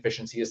passing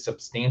efficiency is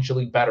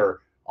substantially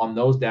better on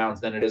those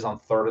downs than it is on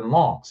 3rd and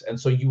longs. And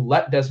so you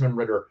let Desmond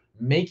Ritter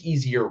make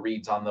easier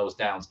reads on those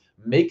downs,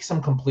 make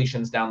some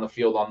completions down the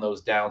field on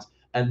those downs,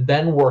 and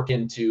then work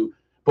into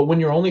 – but when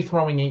you're only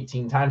throwing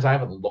 18 times, I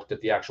haven't looked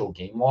at the actual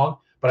game log,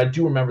 but I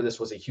do remember this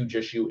was a huge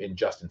issue in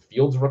Justin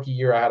Fields' rookie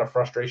year. I had a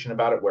frustration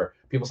about it where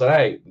people said,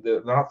 hey,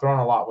 they're not throwing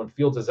a lot when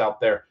Fields is out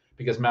there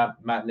because Matt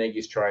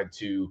Nagy's trying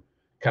to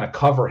kind of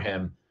cover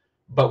him.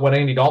 But when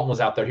Andy Dalton was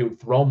out there, he would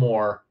throw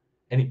more.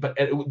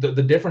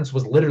 The difference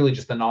was literally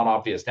just the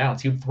non-obvious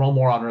downs. He would throw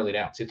more on early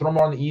downs. He'd throw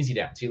more on the easy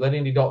downs. He'd let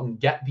Andy Dalton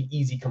get the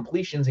easy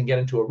completions and get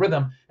into a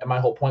rhythm. And my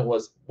whole point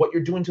was what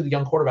you're doing to the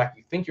young quarterback,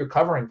 you think you're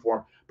covering for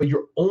him, but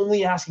you're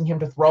only asking him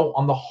to throw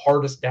on the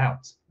hardest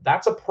downs.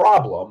 That's a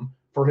problem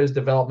for his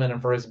development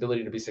and for his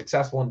ability to be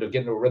successful and to get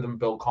into a rhythm,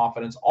 build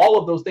confidence, all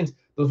of those things,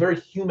 those very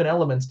human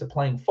elements to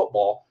playing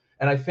football.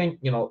 And I think,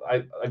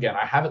 I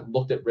haven't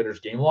looked at Ritter's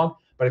game log,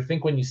 but I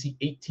think when you see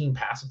 18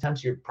 pass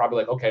attempts, you're probably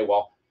like, okay,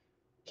 well,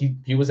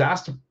 he was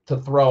asked to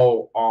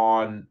throw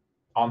on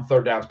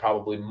 3rd downs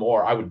probably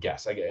more, I would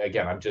guess.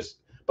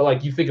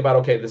 But you think about,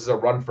 okay, this is a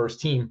run first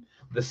team.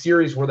 The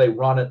series where they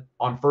run it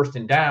on 1st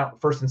and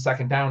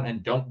 2nd down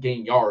and don't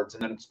gain yards,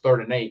 and then it's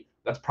 3rd and 8,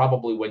 that's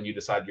probably when you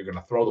decide you're going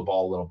to throw the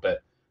ball a little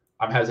bit.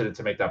 I'm hesitant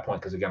to make that point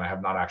because, again, I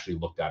have not actually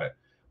looked at it.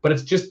 But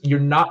it's just you're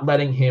not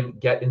letting him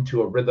get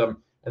into a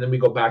rhythm. And then we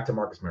go back to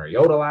Marcus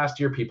Mariota last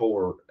year. People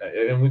were –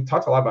 and we've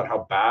talked a lot about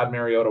how bad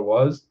Mariota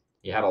was.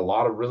 He had a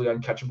lot of really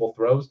uncatchable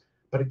throws.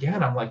 But,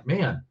 again, I'm like,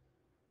 man,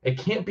 it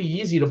can't be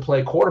easy to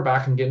play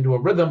quarterback and get into a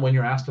rhythm when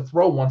you're asked to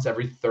throw once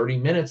every 30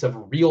 minutes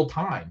of real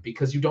time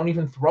because you don't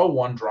even throw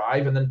one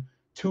drive and then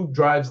 2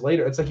 drives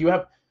later. It's like you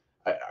have –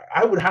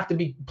 I would have to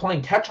be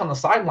playing catch on the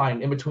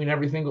sideline in between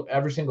every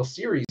single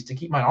series to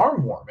keep my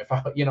arm warm. If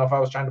I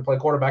was trying to play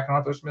quarterback in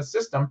Arthur Smith's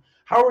system,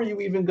 how are you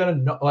even going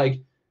to know?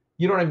 Like,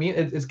 you know what I mean?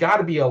 It's got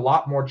to be a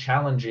lot more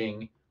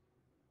challenging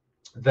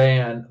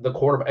than the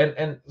quarterback.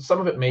 And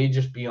some of it may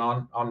just be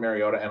on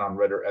Mariota and on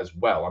Ritter as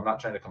well. I'm not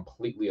trying to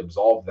completely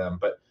absolve them,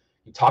 but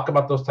you talk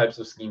about those types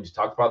of schemes, you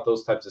talk about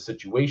those types of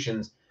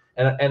situations,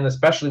 and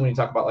especially when you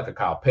talk about like a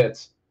Kyle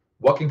Pitts,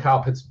 what can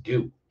Kyle Pitts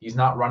do? He's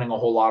not running a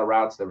whole lot of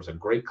routes. There was a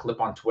great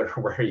clip on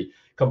Twitter where he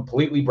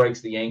completely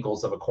breaks the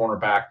ankles of a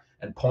cornerback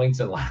and points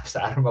and laughs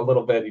at him a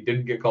little bit. He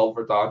didn't get called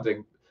for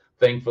taunting.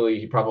 Thankfully,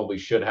 he probably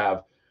should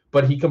have.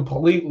 But he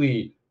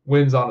completely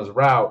wins on his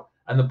route,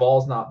 and the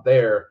ball's not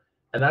there.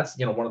 And that's,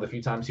 one of the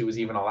few times he was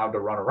even allowed to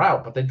run a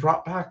route. But they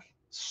drop back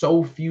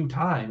so few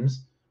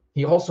times.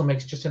 He also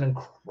makes just an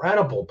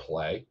incredible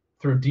play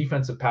through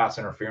defensive pass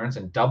interference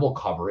and double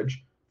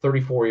coverage,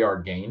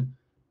 34-yard gain.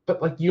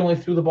 But, like, you only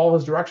threw the ball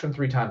his direction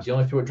 3 times. You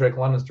only threw it Drake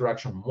London's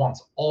direction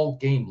once all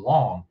game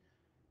long.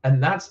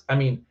 And that's,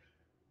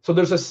 so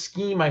there's a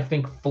scheme, I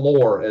think,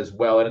 floor as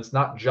well. And it's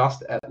not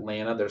just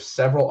Atlanta. There's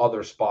several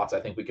other spots I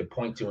think we could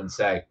point to and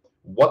say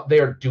what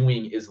they're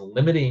doing is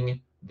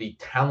limiting the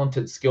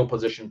talented skill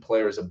position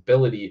player's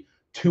ability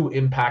to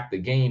impact the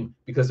game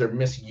because they're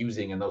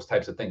misusing and those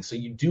types of things. So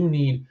you do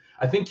need,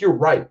 I think you're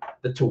right,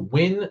 that to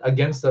win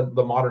against the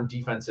modern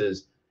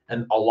defenses,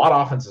 and a lot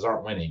of offenses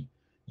aren't winning,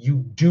 you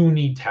do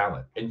need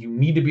talent, and you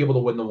need to be able to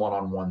win the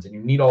one-on-ones, and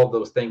you need all of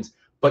those things,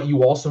 but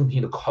you also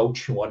need a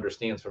coach who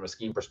understands from a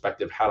scheme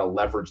perspective how to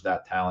leverage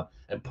that talent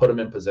and put them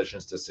in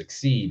positions to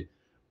succeed.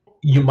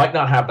 You might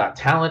not have that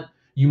talent.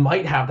 You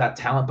might have that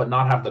talent, but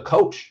not have the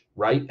coach,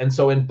 right? And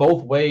so in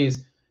both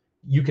ways,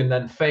 you can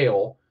then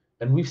fail,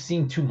 and we've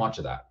seen too much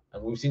of that.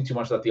 And we've seen too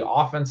much of that. The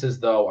offenses,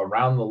 though,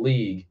 around the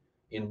league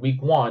in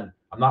week 1,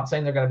 I'm not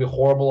saying they're going to be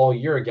horrible all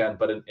year again,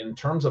 but in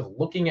terms of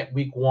looking at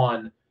week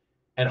 1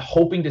 and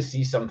hoping to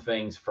see some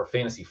things for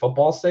fantasy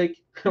football's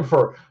sake,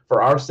 for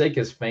our sake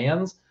as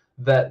fans,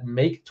 that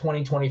make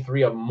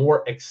 2023 a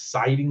more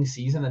exciting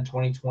season than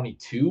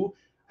 2022,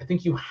 I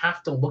think you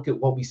have to look at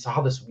what we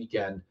saw this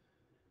weekend.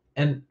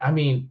 And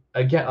again,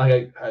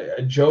 like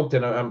I joked,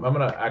 and I'm going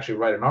to actually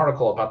write an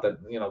article about the,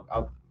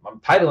 I'm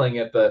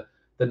titling it the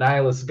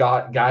Nihilist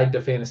Guide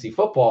to Fantasy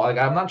Football. Like,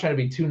 I'm not trying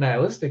to be too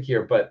nihilistic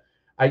here, but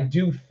I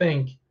do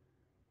think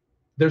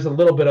there's a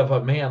little bit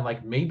of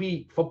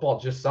maybe football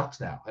just sucks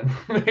now.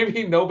 And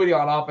maybe nobody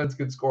on offense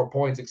can score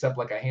points except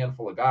like a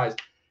handful of guys.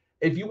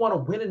 If you want to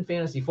win in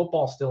fantasy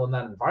football still in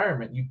that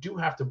environment, you do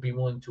have to be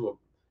willing to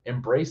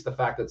embrace the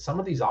fact that some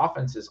of these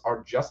offenses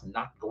are just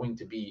not going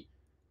to be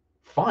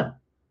fun.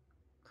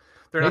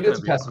 Maybe it's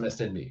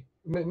pessimist in me.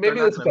 Maybe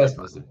it's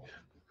pessimist in me.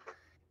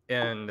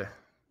 And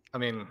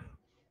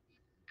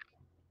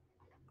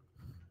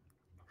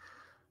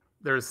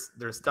there's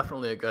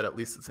definitely a good, at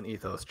least it's an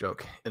ethos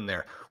joke in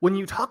there. When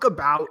you talk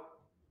about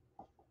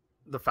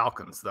the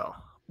Falcons, though,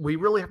 we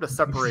really have to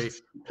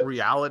separate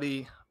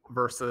reality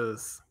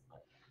versus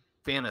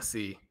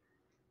fantasy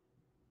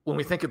when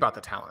we think about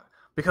the talent.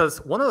 Because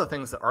one of the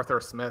things that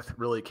Arthur Smith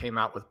really came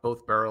out with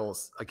both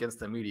barrels against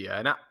the media,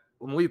 and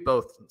when we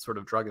both sort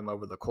of drug him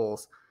over the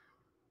coals,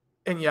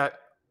 and yet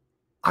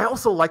I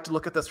also like to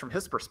look at this from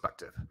his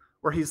perspective,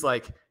 where he's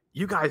like,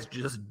 you guys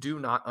just do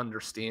not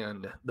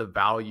understand the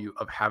value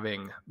of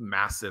having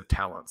massive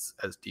talents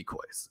as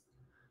decoys.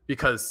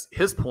 Because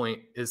his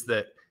point is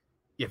that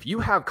if you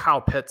have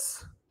Kyle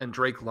Pitts and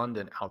Drake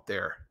London out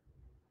there,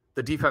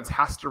 the defense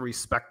has to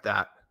respect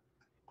that.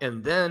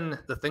 And then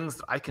the things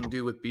that I can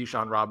do with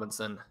Bijan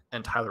Robinson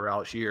and Tyler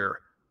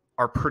Algier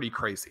are pretty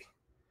crazy.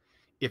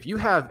 If you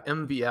have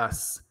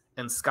MVS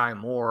and Sky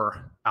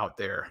Moore out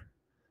there,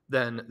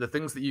 then the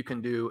things that you can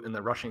do in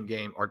the rushing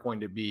game are going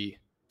to be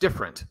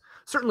different.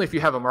 Certainly if you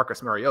have a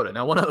Marcus Mariota.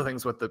 Now, one of the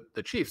things with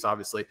the Chiefs,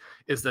 obviously,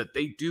 is that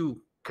they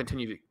do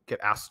continue to get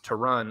asked to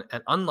run.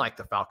 And unlike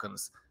the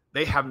Falcons,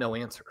 they have no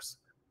answers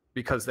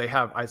because they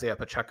have Isaiah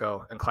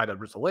Pacheco and Clyde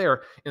Edwards-Helaire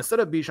instead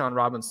of Bijan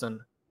Robinson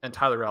and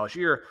Tyler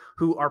Algier,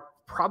 who are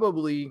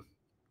probably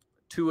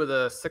 2 of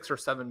the 6 or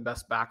 7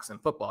 best backs in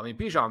football.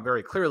 Bijan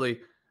very clearly,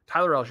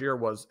 Tyler Algier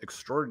was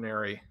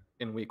extraordinary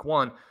in week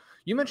 1.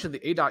 You mentioned the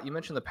ADOT, you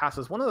mentioned the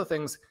passes. One of the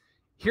things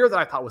here that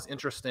I thought was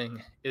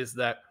interesting is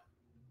that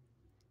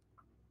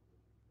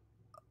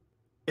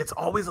it's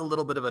always a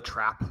little bit of a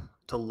trap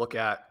to look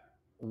at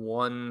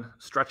one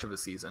stretch of a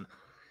season.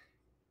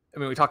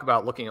 We talk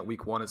about looking at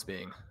week 1 as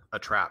being a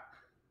trap.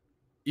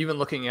 Even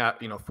looking at,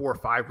 4 or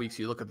 5 weeks,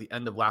 you look at the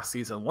end of last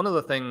season. One of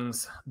the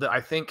things that I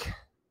think,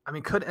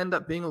 could end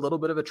up being a little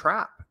bit of a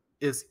trap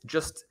is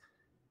just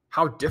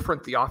how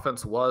different the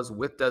offense was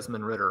with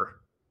Desmond Ridder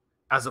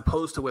as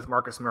opposed to with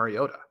Marcus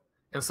Mariota.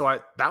 And so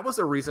that was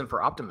a reason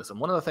for optimism.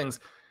 One of the things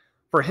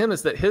for him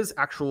is that his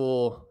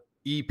actual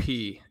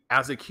EP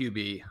as a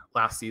QB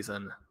last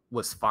season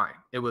was fine.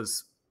 It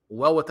was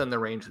well within the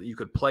range that you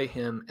could play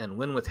him and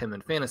win with him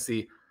in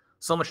fantasy.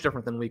 So much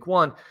different than week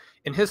 1.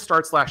 In his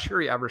starts last year,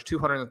 he averaged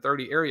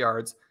 230 air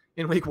yards.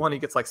 In week 1, he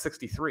gets like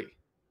 63,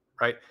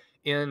 right?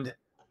 And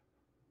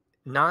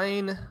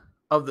 9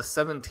 of the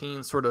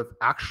 17 sort of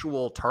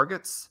actual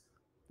targets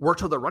were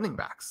to the running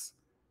backs.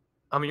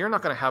 I mean, you're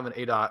not going to have an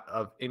ADOT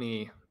of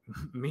any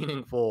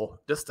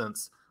meaningful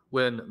distance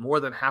when more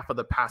than half of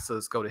the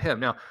passes go to him.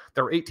 Now,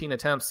 there were 18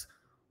 attempts.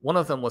 One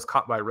of them was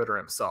caught by Ritter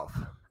himself.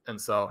 And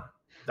so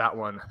that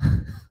one,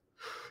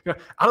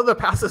 out of the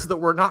passes that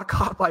were not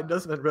caught by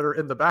Desmond Ritter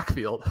in the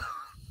backfield,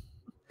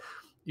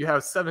 you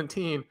have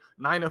 17,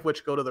 9 of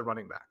which go to the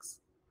running backs.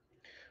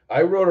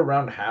 I wrote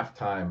around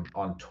halftime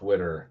on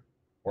Twitter,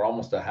 or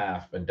almost a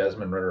half, and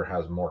Desmond Ritter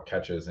has more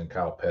catches than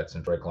Kyle Pitts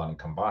and Drake London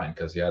combined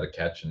because he had a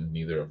catch and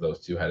neither of those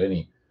two had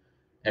any.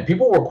 And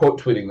people were quote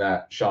tweeting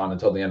that, Sean,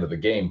 until the end of the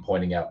game,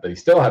 pointing out that he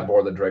still had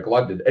more than Drake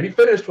London, and he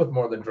finished with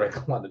more than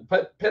Drake London.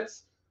 But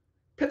Pitts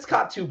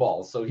caught 2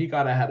 balls, so he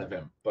got ahead of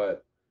him.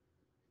 But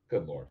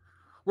good Lord.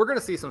 We're going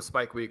to see some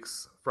spike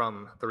weeks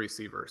from the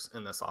receivers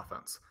in this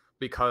offense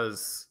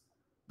because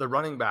the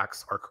running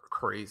backs are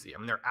crazy. I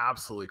mean, they're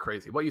absolutely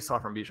crazy. What you saw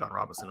from Bijan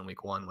Robinson in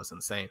week 1 was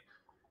insane.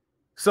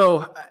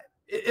 So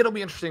it'll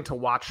be interesting to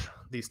watch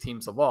these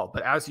teams evolve.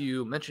 But as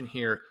you mentioned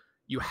here,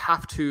 you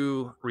have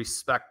to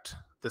respect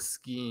the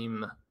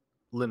scheme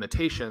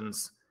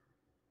limitations,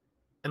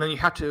 and then you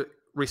have to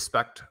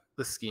respect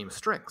the scheme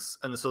strengths.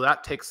 And so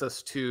that takes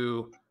us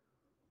to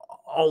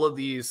all of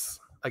these,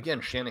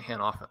 again,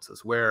 Shanahan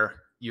offenses,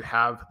 where you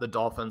have the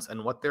Dolphins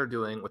and what they're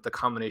doing with the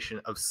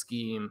combination of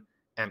scheme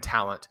and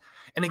talent.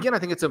 And again, I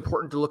think it's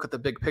important to look at the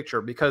big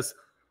picture because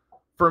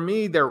for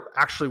me, there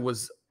actually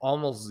was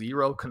almost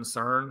zero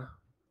concern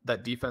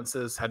that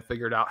defenses had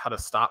figured out how to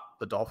stop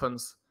the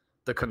Dolphins.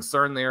 The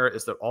concern there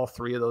is that all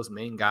 3 of those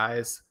main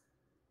guys,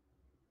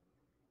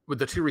 with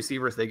the 2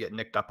 receivers, they get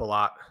nicked up a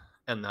lot.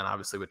 And then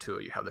obviously with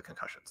Tua, you have the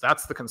concussions.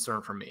 That's the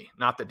concern for me,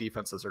 not that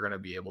defenses are going to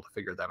be able to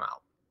figure them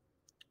out.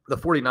 The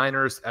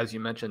 49ers, as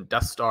you mentioned,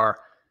 Death Star,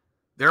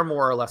 they're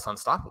more or less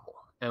unstoppable.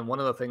 And one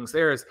of the things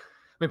there is,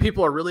 I mean,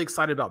 people are really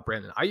excited about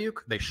Brandon Ayuk.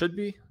 They should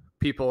be.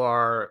 People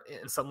are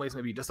in some ways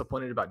maybe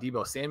disappointed about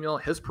Deebo Samuel.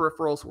 His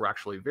peripherals were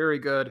actually very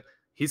good.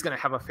 He's going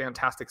to have a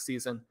fantastic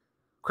season.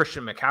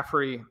 Christian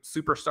McCaffrey,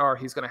 superstar,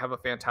 he's going to have a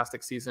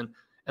fantastic season.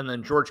 And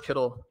then George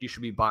Kittle, you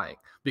should be buying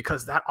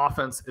because that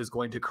offense is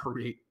going to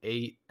create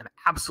an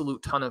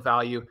absolute ton of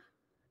value.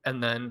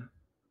 And then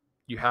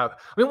you have,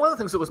 I mean, one of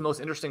the things that was most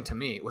interesting to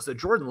me was that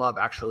Jordan Love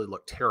actually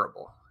looked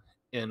terrible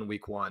in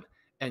week 1.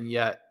 And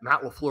yet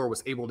Matt LaFleur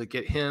was able to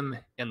get him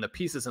and the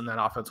pieces in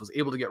that offense, was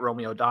able to get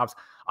Romeo Doubs.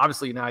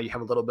 Obviously now you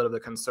have a little bit of a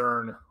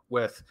concern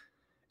with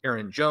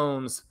Aaron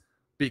Jones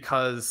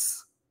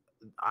because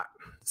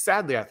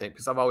sadly, I think,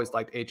 because I've always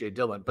liked A.J.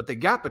 Dillon, but the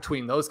gap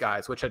between those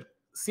guys, which had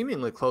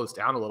seemingly closed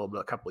down a little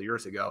bit a couple of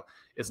years ago,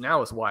 is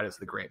now as wide as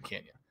the Grand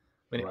Canyon.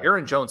 I mean, right.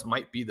 Aaron Jones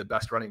might be the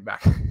best running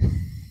back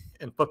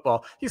in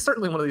football. He's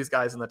certainly one of these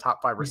guys in the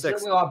top 5 or 6. He's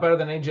certainly a lot better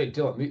than A.J.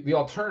 Dillon. The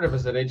alternative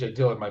is that A.J.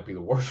 Dillon might be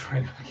the worst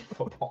running back in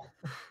football.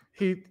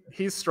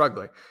 He's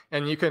struggling.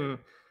 And you can,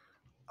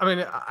 I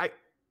mean, I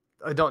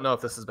don't know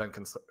if this has been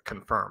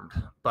confirmed,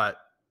 but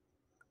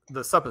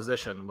the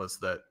supposition was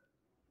that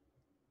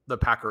the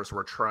Packers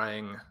were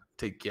trying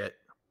to get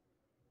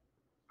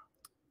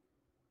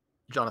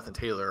Jonathan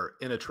Taylor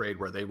in a trade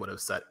where they would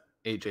have set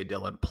A.J.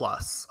 Dillon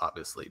plus,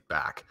 obviously,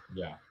 back.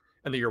 Yeah.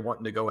 And that you're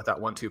wanting to go with that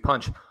 1-2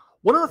 punch.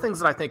 One of the things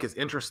that I think is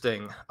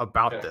interesting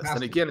about this,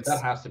 and again,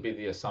 that has to be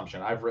the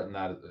assumption. I've written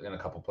that in a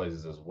couple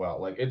places as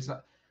well. Like, it's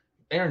not,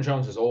 Aaron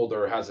Jones is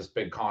older, has this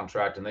big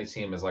contract, and they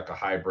see him as like a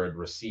hybrid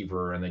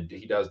receiver, and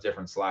he does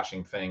different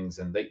slashing things.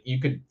 And you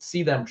could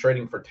see them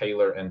trading for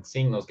Taylor and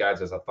seeing those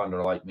guys as a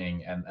thunder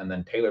lightning, and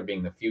then Taylor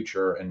being the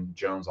future, and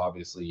Jones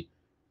obviously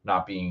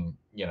not being,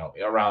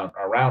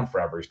 around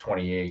forever. He's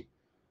 28.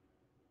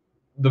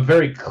 The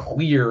very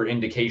clear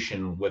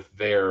indication with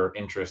their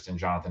interest in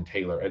Jonathan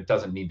Taylor, it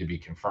doesn't need to be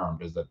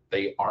confirmed, is that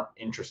they aren't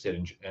interested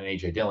in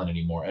A.J. Dillon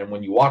anymore. And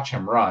when you watch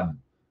him run,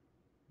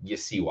 you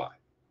see why.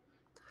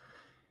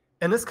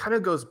 And this kind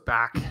of goes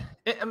back.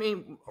 I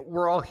mean,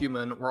 we're all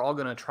human. We're all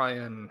going to try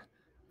and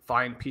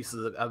find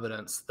pieces of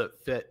evidence that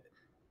fit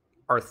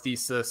our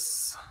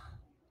thesis,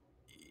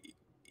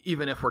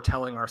 even if we're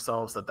telling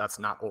ourselves that that's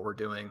not what we're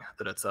doing,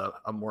 that it's a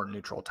more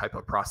neutral type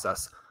of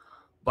process.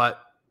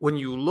 But when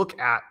you look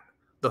at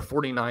the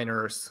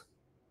 49ers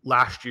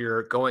last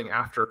year going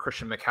after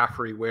Christian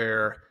McCaffrey,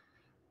 where,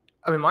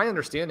 I mean, my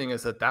understanding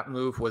is that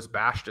move was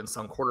bashed in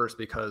some quarters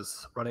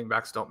because running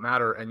backs don't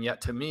matter. And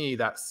yet to me,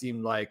 that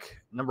seemed like,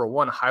 number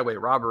one, highway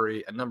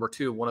robbery, and number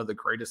two, one of the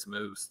greatest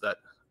moves that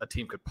a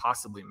team could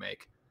possibly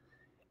make.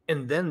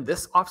 And then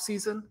this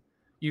offseason,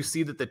 you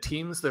see that the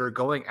teams that are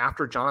going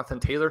after Jonathan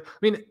Taylor, I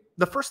mean,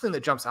 the first thing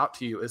that jumps out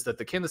to you is that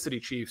the Kansas City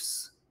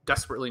Chiefs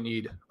desperately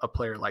need a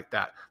player like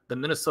that. The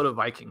Minnesota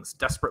Vikings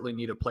desperately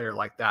need a player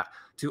like that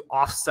to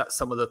offset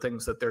some of the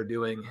things that they're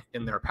doing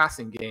in their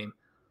passing game.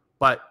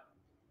 But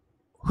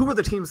who are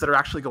the teams that are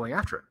actually going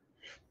after it?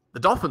 The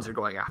Dolphins are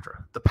going after it.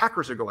 The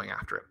Packers are going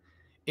after it.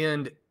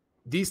 And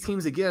these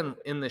teams, again,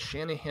 in the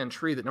Shanahan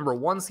tree, that number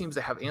one seems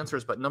to have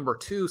answers, but number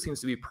two seems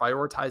to be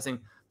prioritizing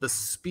the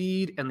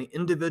speed and the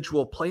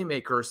individual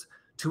playmakers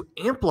to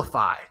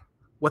amplify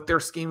what their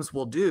schemes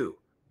will do.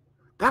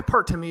 that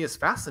part to me is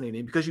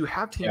fascinating because you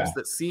have teams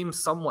that seem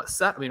somewhat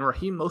set. I mean,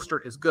 Raheem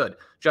Mostert is good.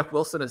 Jeff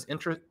Wilson is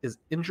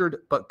injured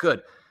but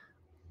good.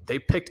 They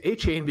picked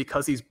A-Chain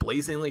because he's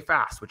blazingly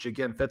fast, which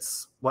again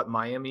fits what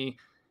Miami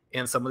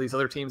and some of these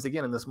other teams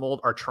again in this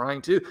mold are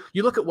trying to.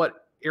 You look at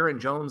what Aaron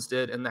Jones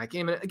did in that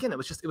game, and again, it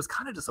was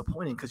kind of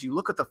disappointing because you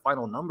look at the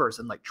final numbers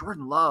and like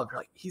Jordan Love, you're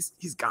like he's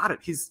got it,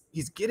 he's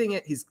getting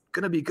it, he's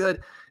gonna be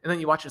good, and then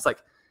you watch it's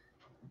like,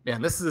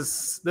 man, this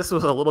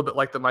was a little bit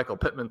like the Michael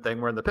Pittman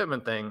thing, where in the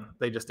Pittman thing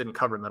they just didn't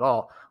cover him at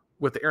all.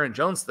 With the Aaron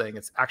Jones thing,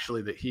 it's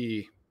actually that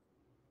he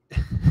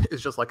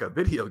is just like a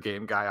video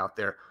game guy out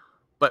there,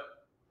 but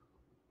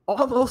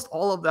almost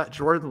all of that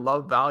Jordan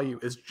Love value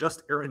is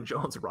just Aaron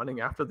Jones running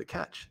after the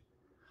catch.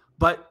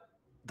 But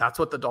that's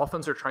what the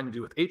Dolphins are trying to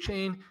do with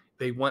A-Chain.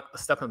 They went a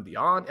step and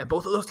beyond, and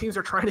both of those teams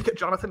are trying to get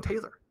Jonathan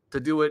Taylor to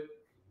do it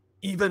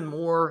even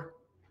more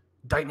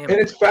dynamic.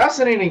 And it's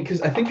fascinating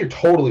because I think you're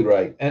totally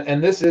right.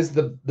 And this is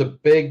the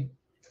big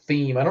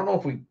theme. I don't know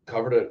if we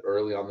covered it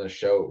early on this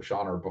show,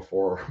 Sean, or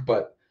before,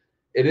 but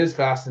it is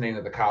fascinating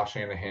that the Kyle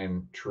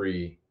Shanahan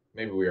tree,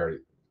 maybe we already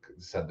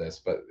said this,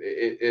 but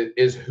it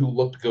is who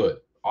looked good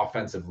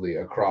offensively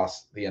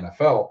across the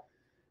NFL.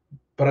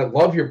 But I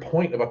love your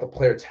point about the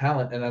player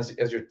talent. And as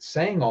you're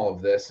saying all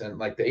of this and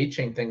like the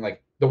A-Chain thing,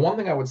 like the one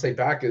thing I would say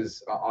back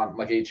is on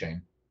like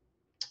A-Chain,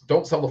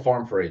 don't sell the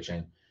farm for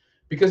A-Chain,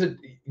 because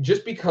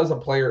just because a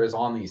player is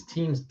on these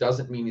teams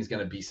doesn't mean he's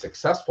going to be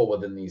successful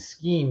within these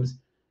schemes.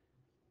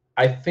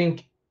 I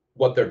think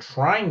what they're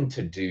trying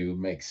to do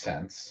makes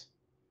sense.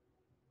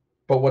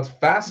 But what's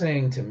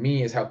fascinating to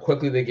me is how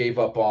quickly they gave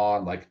up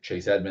on like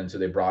Chase Edmonds, who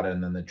they brought in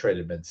and then they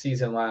traded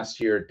mid-season last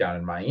year down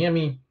in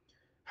Miami,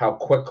 how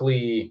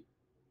quickly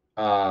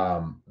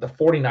the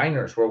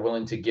 49ers were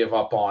willing to give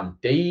up on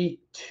day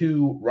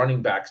 2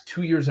 running backs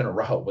 2 years in a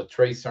row with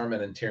Trey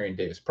Sermon and Tyrion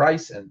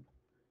Davis-Price. And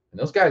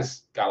those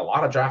guys got a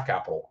lot of draft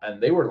capital,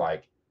 and they were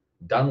like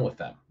done with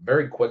them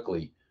very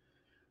quickly.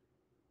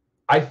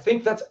 I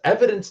think that's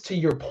evidence to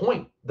your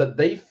point that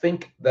they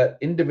think that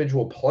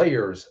individual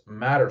players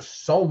matter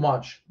so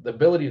much. The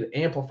ability to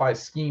amplify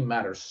scheme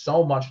matters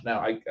so much.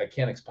 Now, I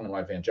can't explain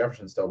why Van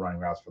Jefferson's still running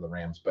routes for the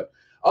Rams, but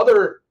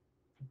other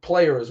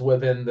players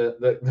within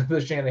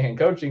the Shanahan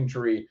coaching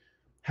tree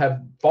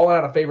have fallen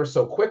out of favor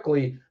so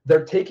quickly.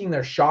 They're taking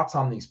their shots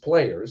on these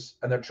players,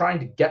 and they're trying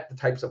to get the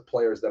types of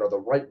players that are the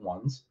right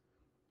ones.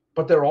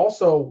 But they're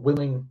also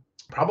willing,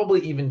 probably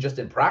even just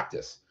in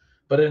practice,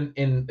 but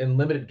in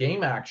limited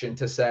game action,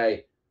 to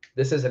say,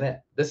 this isn't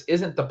it. This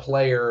isn't the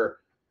player.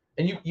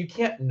 And you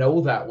can't know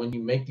that when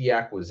you make the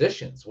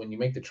acquisitions, when you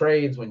make the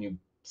trades, when you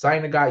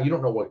sign a guy, you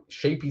don't know what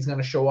shape he's going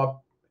to show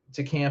up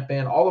to camp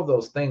in. All of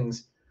those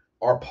things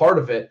are part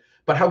of it.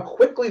 But how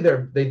quickly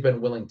they've been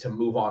willing to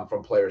move on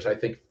from players, I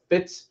think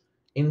fits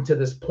into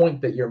this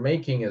point that you're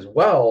making as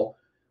well,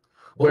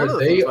 where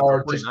they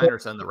are just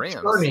 49ers and the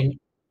Rams. Turning.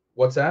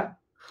 What's that?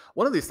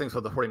 One of these things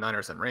with the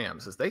 49ers and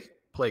Rams is they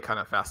play kind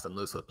of fast and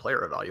loose with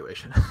player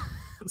evaluation.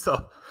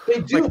 So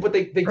they do, but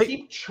they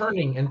keep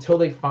churning until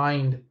they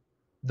find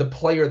the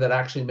player that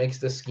actually makes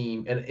the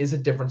scheme and is a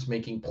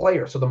difference-making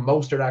player. So the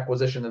Mostert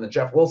acquisition and the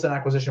Jeff Wilson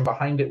acquisition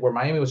behind it, where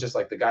Miami was just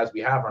like, the guys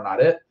we have are not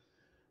it.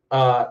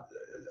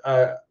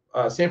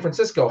 San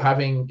Francisco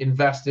having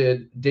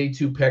invested day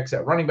 2 picks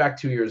at running back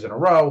 2 years in a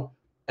row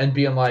and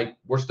being like,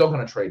 we're still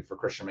going to trade for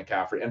Christian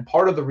McCaffrey. And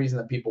part of the reason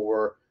that people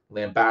were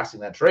lambasting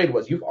that trade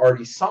was you've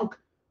already sunk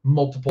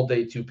multiple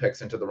day 2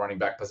 picks into the running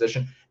back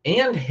position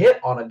and hit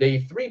on a day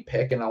 3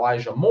 pick in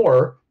Elijah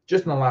Moore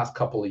just in the last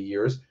couple of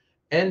years.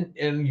 And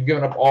you've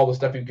given up all the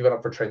stuff you've given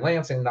up for Trey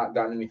Lance and not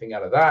gotten anything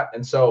out of that.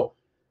 And so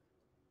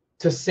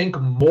to sink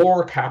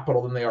more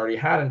capital than they already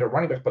had into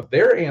running back, but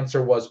their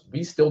answer was,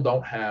 we still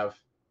don't have,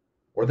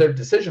 or their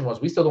decision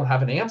was, we still don't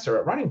have an answer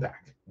at running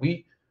back.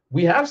 We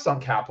have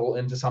sunk capital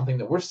into something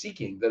that we're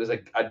seeking, that is a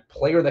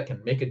player that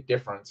can make a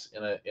difference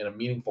in a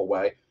meaningful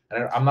way.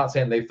 And I'm not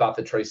saying they thought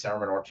that Trey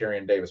Sermon or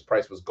Tyrion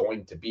Davis-Price was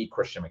going to be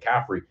Christian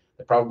McCaffrey.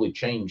 They probably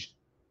changed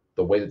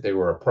the way that they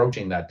were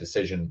approaching that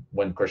decision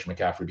when Christian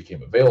McCaffrey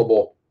became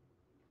available.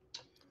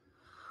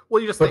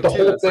 Well, you just but think the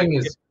too, whole thing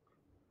is,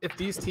 if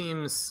these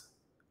teams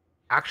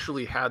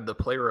actually had the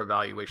player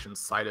evaluation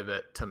side of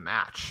it to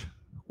match,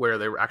 where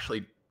they were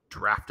actually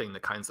drafting the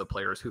kinds of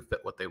players who fit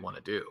what they want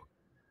to do,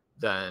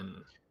 then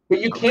but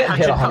you can't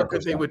hit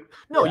 100%. They would,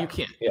 no, you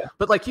can't. Yeah.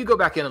 But like you go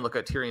back in and look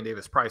at Tyrion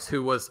Davis-Price,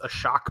 who was a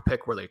shock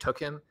pick where they took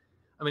him.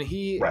 I mean,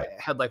 he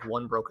had like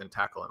 1 broken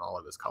tackle in all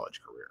of his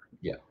college career.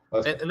 Yeah.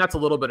 And that's a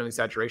little bit of an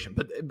exaggeration,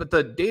 but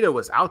the data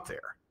was out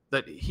there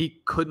that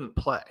he couldn't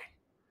play.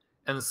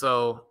 And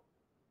so,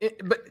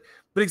 but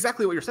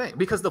exactly what you're saying,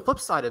 because the flip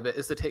side of it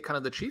is to take kind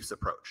of the Chiefs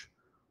approach,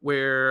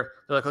 where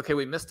they're like, okay,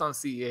 we missed on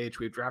CEH.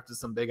 We've drafted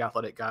some big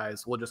athletic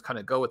guys. We'll just kind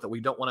of go with it. We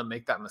don't want to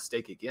make that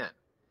mistake again.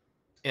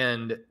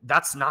 And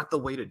that's not the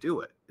way to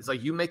do it. It's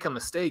like, you make a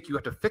mistake, you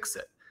have to fix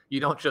it.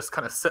 You don't just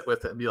kind of sit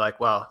with it and be like,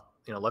 well,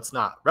 let's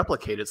not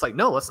replicate it. It's like,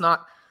 no, let's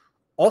not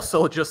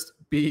also just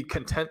be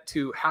content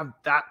to have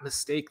that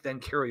mistake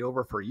then carry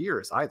over for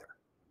years either.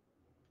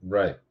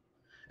 Right.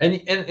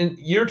 And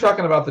you're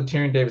talking about the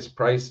Tyrion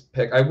Davis-Price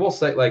pick. I will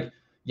say, like,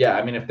 yeah,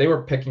 I mean, if they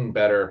were picking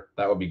better,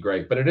 that would be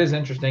great. But it is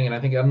interesting, and I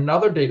think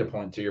another data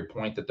point to your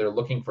point that they're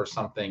looking for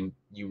something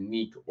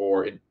unique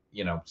or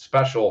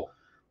special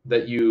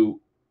that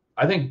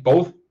I think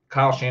both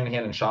Kyle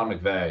Shanahan and Sean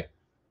McVay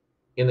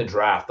in the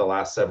draft the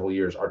last several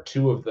years are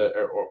two of the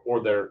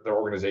or their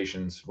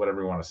organizations,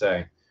 whatever you want to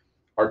say,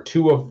 are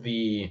two of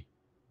the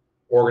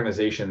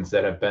organizations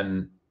that have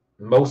been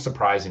most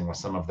surprising with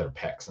some of their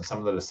picks and some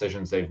of the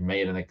decisions they've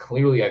made. And they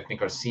clearly, I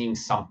think, are seeing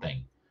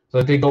something. So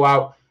that they go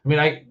out. I mean,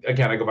 I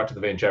go back to the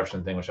Van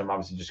Jefferson thing, which I'm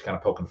obviously just kind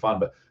of poking fun,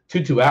 but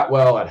Tutu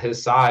Atwell at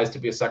his size to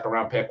be a second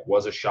round pick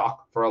was a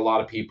shock for a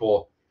lot of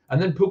people. And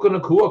then Puka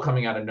Nacua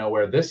coming out of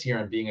nowhere this year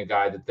and being a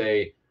guy that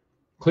they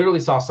clearly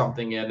saw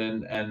something in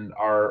and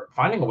are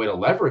finding a way to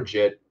leverage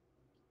it.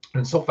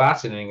 And it's so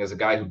fascinating as a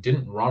guy who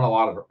didn't run a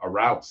lot of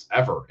routes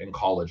ever in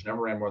college,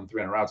 never ran more than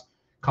 300 routes,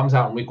 comes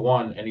out in week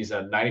one and he's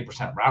a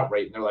 90% route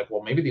rate. And they're like,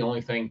 well, maybe the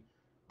only thing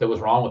that was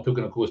wrong with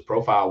Puka Nacua's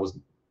profile was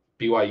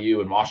BYU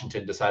and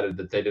Washington decided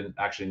that they didn't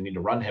actually need to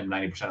run him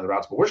 90% of the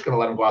routes, but we're just going to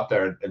let him go out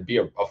there and be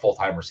a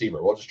full-time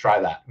receiver. We'll just try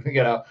that,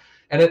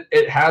 And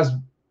it has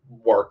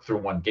worked through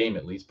one game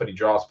at least, but he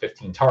draws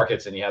 15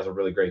 targets and he has a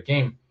really great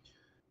game.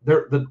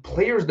 The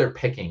players they're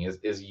picking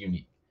is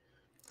unique.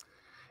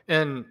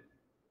 And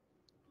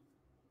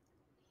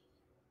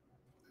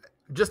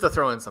just to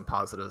throw in some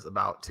positives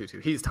about Tutu,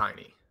 he's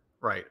tiny,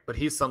 right? But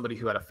he's somebody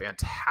who had a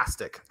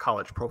fantastic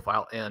college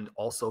profile and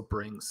also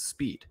brings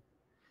speed.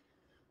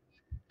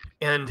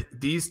 And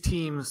these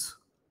teams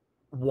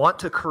want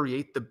to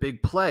create the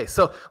big play.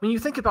 So when you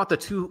think about the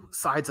two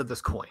sides of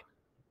this coin,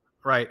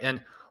 right?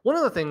 And one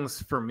of the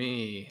things for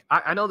me,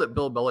 I know that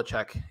Bill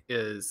Belichick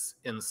is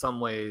in some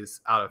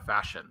ways out of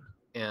fashion.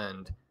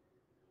 And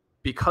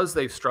because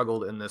they've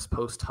struggled in this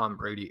post-Tom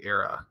Brady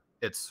era,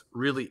 it's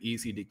really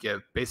easy to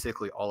give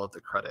basically all of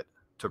the credit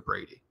to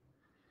Brady.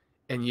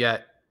 And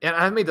yet, and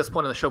I've made this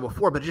point on the show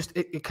before, but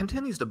it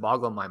continues to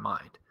boggle my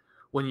mind.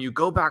 When you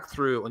go back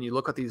through and you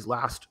look at these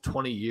last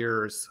 20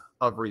 years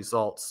of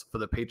results for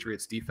the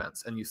Patriots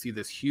defense, and you see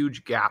this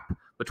huge gap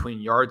between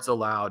yards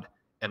allowed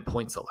and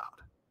points allowed.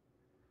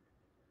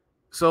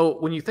 So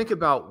when you think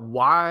about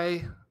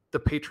why the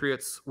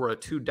Patriots were a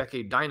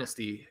 2-decade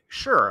dynasty,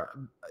 sure,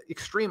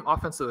 extreme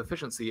offensive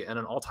efficiency and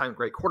an all-time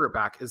great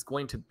quarterback is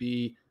going to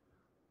be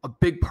a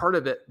big part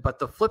of it. But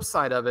the flip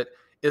side of it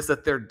is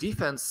that their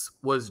defense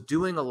was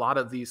doing a lot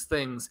of these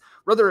things,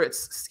 whether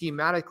it's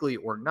schematically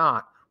or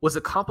not, was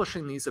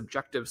accomplishing these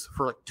objectives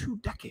for like 2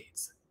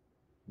 decades.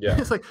 Yeah.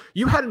 It's like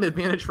you had an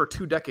advantage for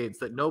 2 decades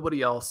that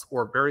nobody else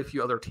or very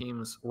few other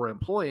teams were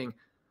employing,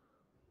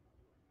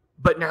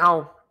 but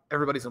now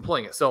everybody's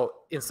employing it. So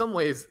in some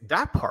ways,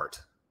 that part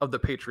of the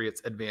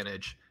Patriots'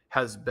 advantage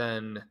has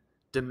been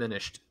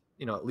diminished,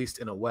 at least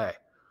in a way.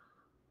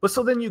 But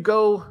so then you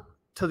go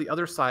to the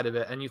other side of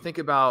it and you think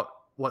about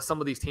what some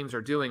of these teams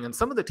are doing. And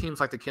some of the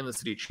teams like the Kansas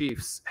City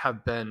Chiefs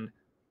have been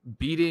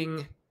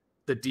beating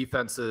the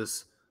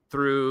defenses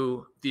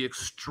through the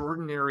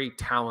extraordinary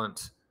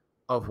talent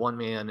of one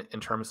man in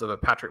terms of a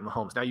Patrick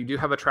Mahomes. Now, you do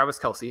have a Travis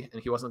Kelce,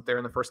 and he wasn't there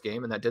in the first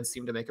game, and that did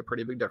seem to make a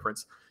pretty big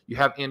difference. You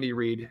have Andy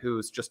Reid,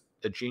 who's just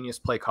a genius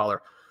play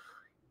caller.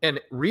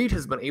 And Reid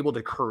has been able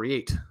to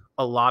create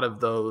a lot of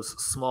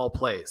those small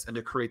plays and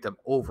to create them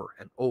over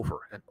and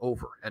over and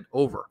over and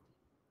over.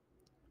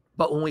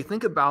 But when we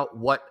think about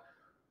what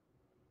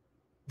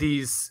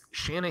these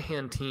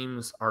Shanahan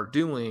teams are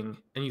doing,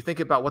 and you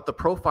think about what the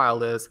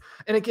profile is,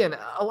 and again,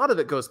 a lot of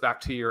it goes back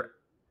to your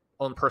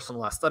own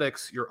personal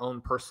aesthetics, your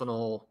own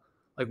personal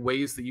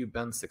ways that you've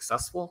been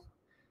successful.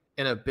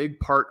 And a big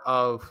part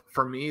of,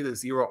 for me, the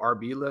zero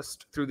RB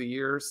list through the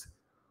years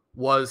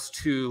was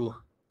to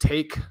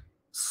take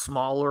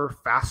smaller,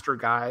 faster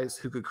guys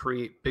who could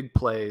create big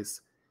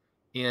plays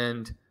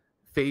and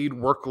fade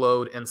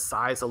workload and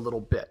size a little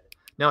bit.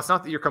 Now, it's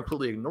not that you're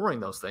completely ignoring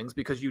those things,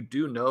 because you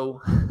do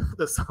know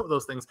that some of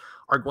those things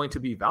are going to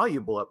be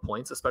valuable at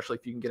points, especially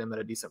if you can get them at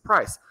a decent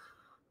price.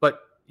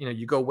 But,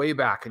 you go way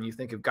back and you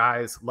think of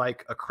guys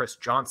like a Chris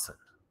Johnson.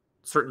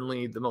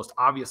 Certainly the most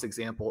obvious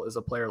example is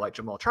a player like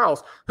Jamal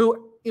Charles,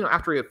 who,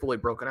 after he had fully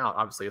broken out,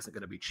 obviously isn't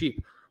going to be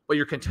cheap. But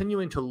you're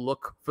continuing to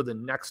look for the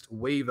next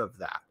wave of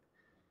that.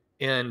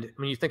 And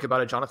when you think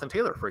about a Jonathan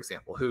Taylor, for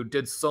example, who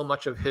did so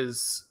much of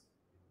his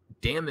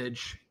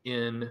damage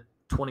in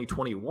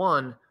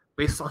 2021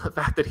 based on the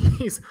fact that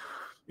he's,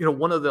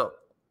 one of the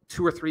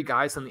 2 or 3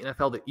 guys in the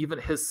NFL that even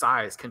his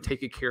size can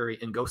take a carry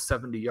and go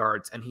 70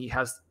 yards. And he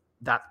has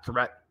that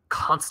threat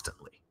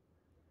constantly,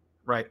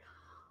 right?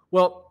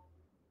 Well,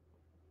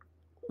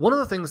 one of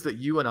the things that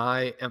you and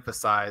I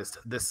emphasized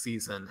this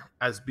season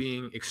as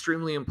being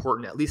extremely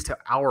important, at least to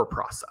our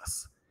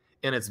process,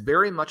 and it's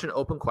very much an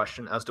open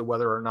question as to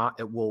whether or not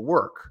it will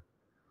work,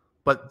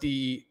 but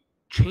the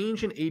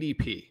change in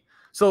ADP.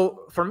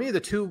 So for me, the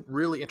 2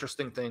 really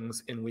interesting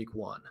things in week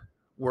 1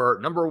 were,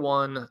 number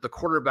 1, the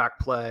quarterback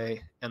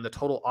play and the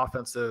total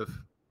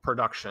offensive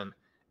production.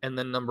 And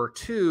then number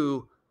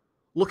 2,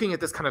 looking at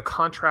this kind of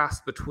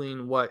contrast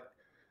between what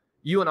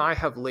you and I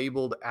have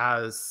labeled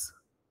as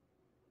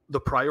the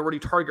priority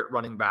target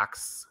running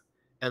backs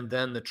and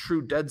then the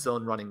true dead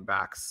zone running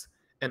backs,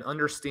 and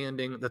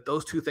understanding that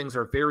those two things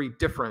are very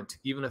different,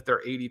 even if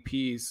their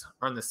ADPs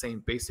are in the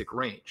same basic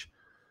range.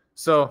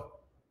 So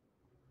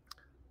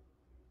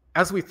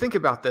as we think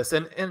about this,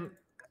 and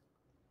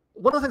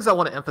one of the things I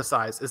want to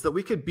emphasize is that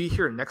we could be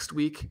here next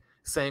week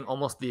saying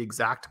almost the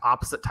exact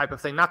opposite type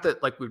of thing. Not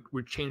that like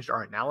we've changed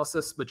our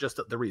analysis, but just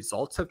that the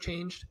results have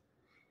changed.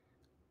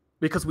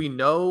 Because we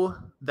know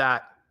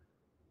that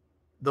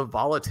the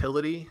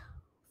volatility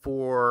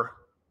for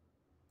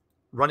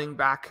running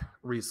back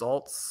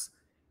results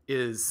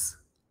is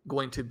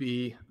going to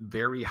be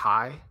very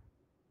high.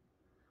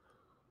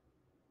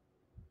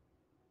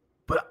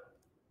 But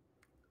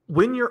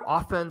when your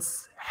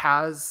offense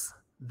has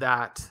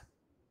that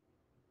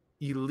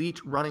elite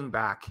running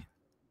back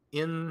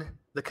in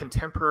the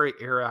contemporary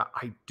era,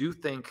 I do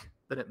think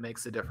that it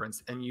makes a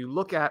difference. And you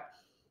look at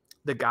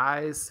the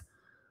guys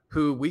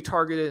who we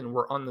targeted and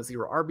were on the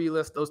 0 RB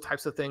list, those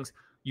types of things.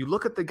 You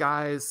look at the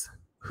guys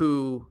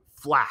who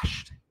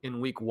flashed in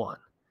week 1.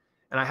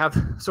 And I have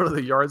sort of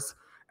the yards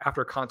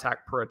after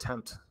contact per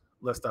attempt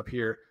list up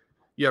here.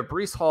 You have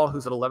Breece Hall,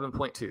 who's at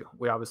 11.2.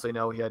 We obviously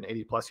know he had an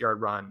 80-plus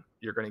yard run.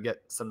 You're going to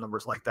get some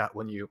numbers like that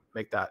when you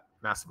make that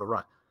massive a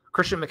run.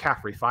 Christian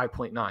McCaffrey,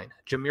 5.9.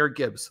 Jahmyr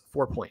Gibbs,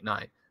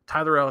 4.9.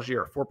 Tyler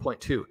Algier,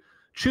 4.2.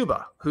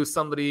 Chuba, who's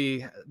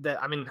somebody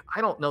that, I mean,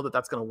 I don't know that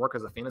that's going to work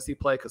as a fantasy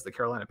play because the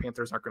Carolina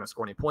Panthers aren't going to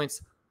score any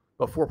points,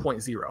 but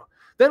 4.0.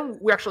 Then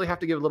we actually have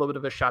to give a little bit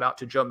of a shout out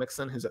to Joe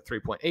Mixon, who's at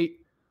 3.8.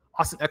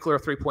 Austin Eckler,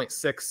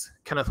 3.6.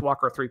 Kenneth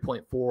Walker,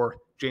 3.4.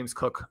 James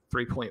Cook,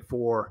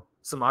 3.4.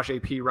 Samaje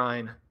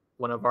Perine,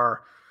 one of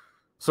our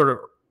sort of,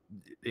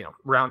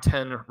 round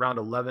 10, round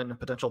 11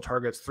 potential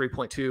targets,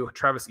 3.2.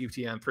 Travis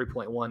Etienne,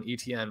 3.1.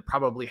 Etienne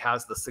probably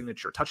has the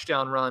signature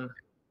touchdown run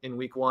in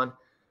week 1.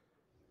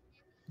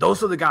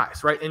 Those are the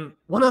guys, right? And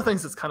one of the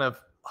things that's kind of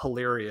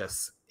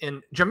hilarious,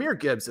 and Jahmyr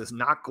Gibbs is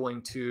not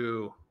going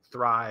to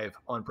thrive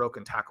on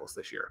broken tackles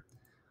this year.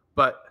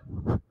 But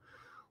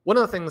one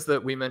of the things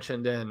that we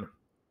mentioned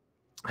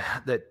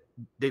that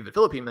David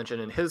Philippi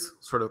mentioned in his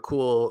sort of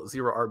cool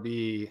 0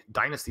 RB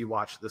dynasty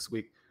watch this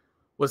week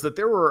was that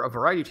there were a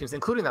variety of teams,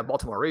 including that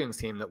Baltimore Ravens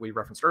team that we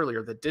referenced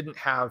earlier, that didn't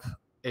have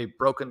a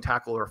broken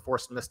tackle or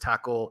forced missed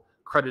tackle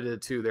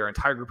credited to their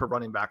entire group of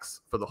running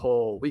backs for the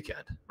whole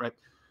weekend, right?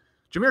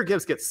 Jahmyr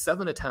Gibbs gets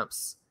 7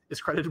 attempts,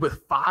 is credited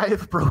with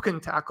 5 broken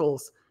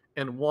tackles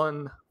and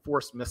 1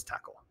 forced missed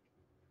tackle.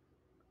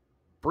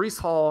 Breece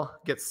Hall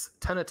gets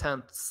 10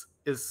 attempts,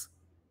 is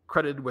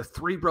credited with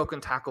 3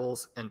 broken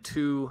tackles and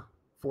 2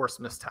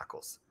 forced missed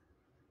tackles.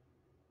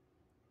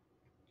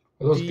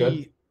 Are those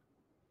good?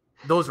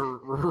 Those are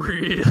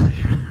really,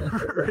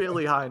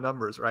 really high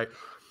numbers, right?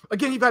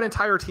 Again, you've got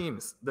entire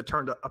teams that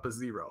turned up a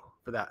 0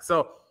 for that.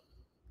 So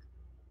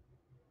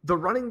the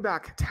running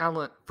back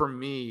talent for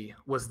me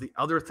was the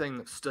other thing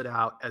that stood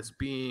out as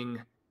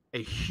being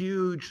a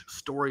huge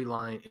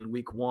storyline in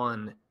week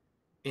 1.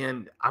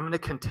 And I'm going to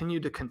continue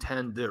to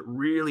contend that it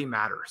really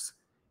matters.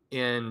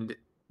 And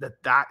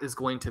that is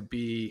going to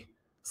be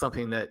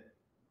something that,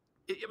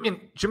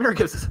 Jahmyr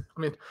Gibbs,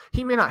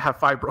 he may not have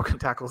 5 broken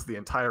tackles the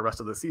entire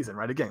rest of the season,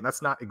 right? Again,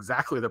 that's not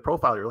exactly the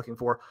profile you're looking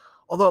for.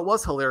 Although it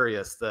was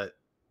hilarious that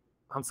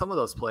on some of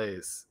those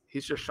plays,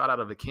 he's just shot out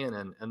of a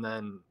cannon. And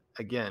then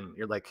again,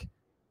 you're like,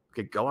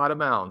 okay, go out of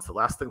bounds. The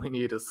last thing we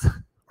need is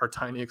our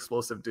tiny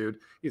explosive dude.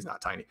 He's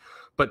not tiny,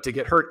 but to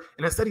get hurt.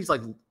 And instead he's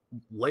like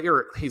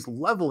he's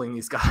leveling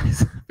these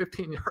guys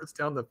 15 yards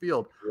down the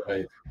field.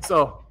 Right.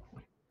 So,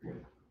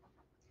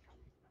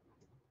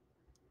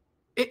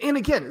 and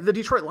again, the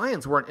Detroit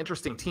Lions were an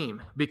interesting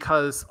team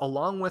because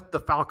along with the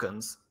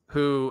Falcons,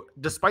 who,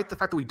 despite the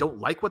fact that we don't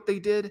like what they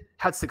did,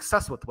 had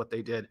success with what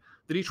they did,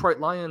 the Detroit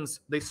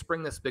Lions, they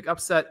spring this big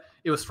upset.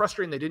 It was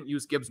frustrating they didn't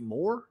use Gibbs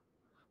more,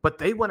 but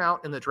they went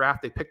out in the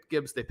draft. They picked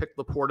Gibbs. They picked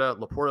Laporta.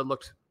 Laporta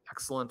looked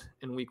excellent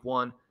in week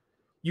 1.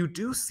 You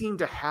do seem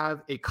to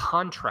have a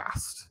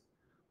contrast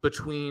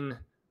between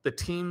the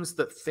teams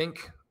that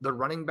think the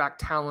running back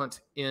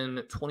talent in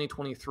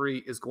 2023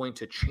 is going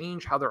to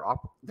change how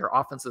their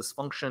offenses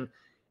function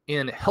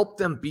and help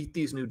them beat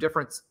these new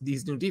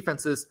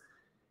defenses,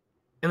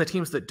 and the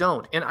teams that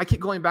don't. And I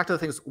keep going back to the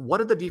things, what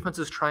are the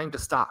defenses trying to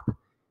stop?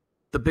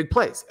 The big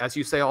plays, as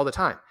you say all the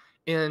time.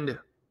 And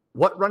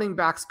what running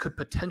backs could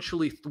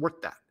potentially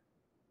thwart that?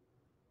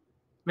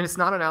 It's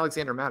not an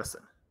Alexander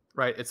Madison,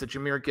 right? It's a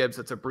Jahmyr Gibbs.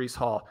 It's a Breece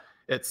Hall.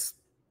 It's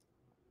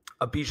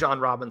a Bijan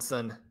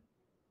Robinson.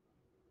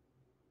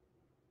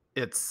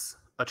 It's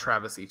a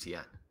Travis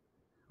Etienne.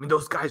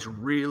 Those guys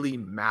really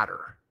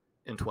matter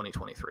in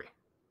 2023.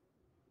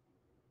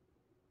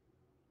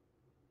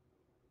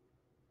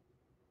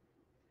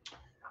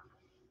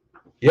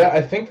 Yeah,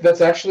 I think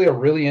that's actually a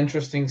really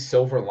interesting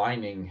silver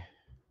lining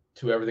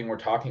to everything we're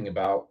talking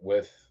about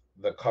with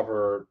the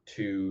cover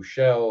to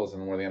shells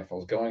and where the NFL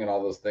is going and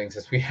all those things,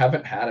 is we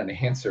haven't had an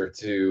answer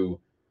to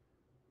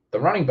the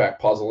running back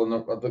puzzle.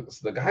 And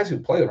the guys who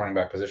play the running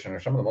back position are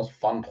some of the most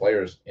fun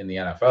players in the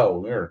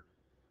NFL. We're,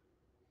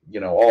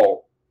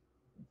 all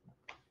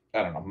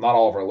I don't know, not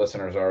all of our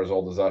listeners are as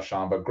old as us,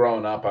 Sean, but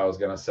growing up, I was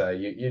going to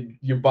say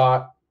you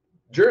bought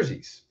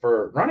jerseys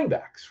for running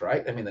backs,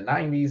 right? I mean, the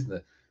 90s and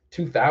the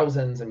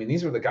 2000s. I mean,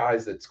 these were the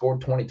guys that scored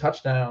 20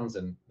 touchdowns,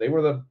 and they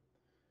were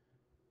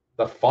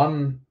the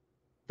fun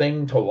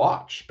thing to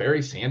watch.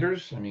 Barry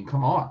Sanders, I mean,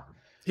 come on.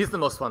 He's the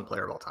most fun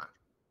player of all time.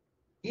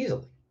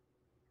 Easily.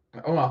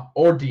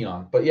 Or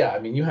Dion. But yeah, I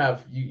mean, you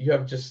have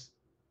just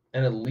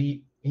an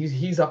elite.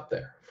 He's up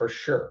there for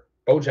sure.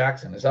 Bo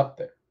Jackson is up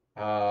there.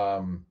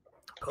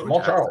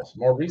 Jamal Charles,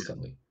 more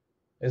recently,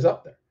 is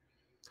up there.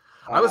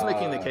 I was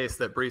making the case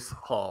that Breece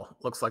Hall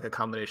looks like a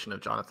combination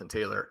of Jonathan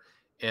Taylor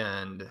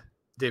and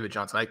David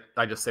Johnson.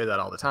 I just say that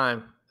all the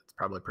time. It's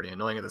probably pretty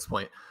annoying at this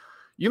point.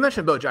 You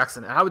mentioned Bo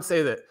Jackson, and I would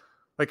say that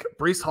like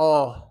Breece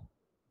Hall,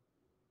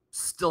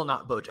 still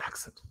not Bo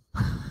Jackson.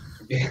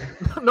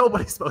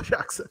 Nobody's Bo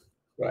Jackson.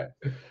 Right.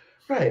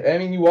 I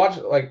mean, you watch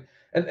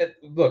and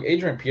look,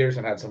 Adrian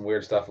Peterson had some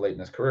weird stuff late in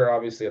his career.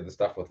 Obviously, had the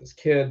stuff with his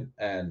kid,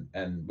 and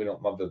we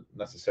don't love to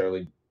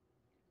necessarily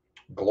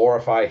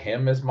glorify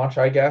him as much,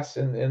 I guess,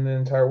 in the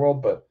entire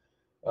world. But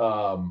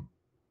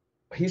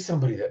he's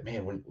somebody that,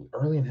 man, when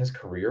early in his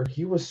career,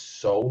 he was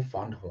so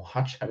fun to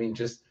watch. I mean,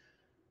 just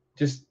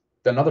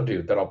another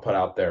dude that I'll put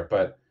out there.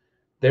 But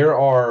there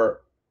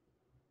are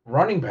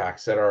running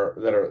backs that are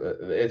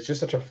it's just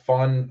such a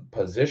fun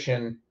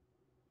position.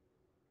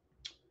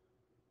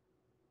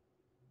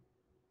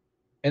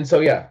 And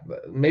so, yeah,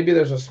 maybe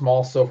there's a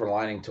small silver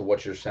lining to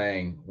what you're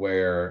saying,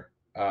 where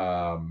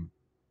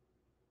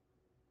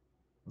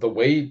the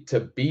way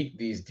to beat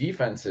these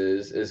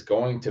defenses is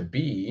going to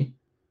be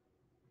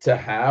to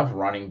have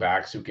running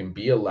backs who can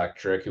be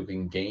electric, who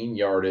can gain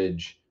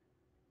yardage.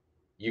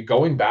 You're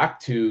going back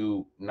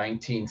to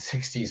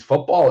 1960s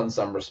football in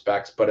some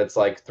respects, but it's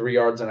like 3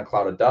 yards in a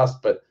cloud of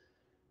dust. But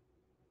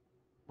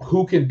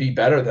who can be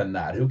better than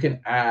that? Who can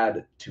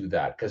add to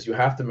that? Because you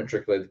have to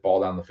matriculate the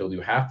ball down the field.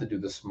 You have to do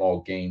the small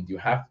gains. You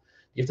have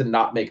to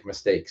not make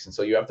mistakes. And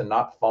so you have to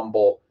not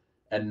fumble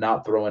and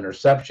not throw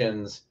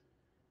interceptions,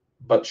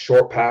 but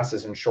short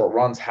passes and short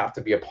runs have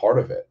to be a part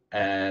of it.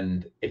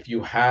 And if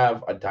you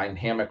have a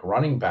dynamic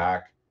running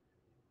back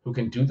who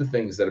can do the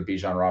things that a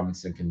Bijan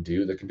Robinson can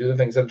do, that can do the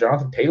things that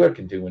Jonathan Taylor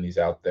can do when he's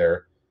out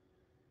there,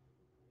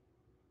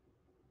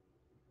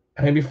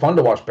 and it'd be fun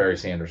to watch Barry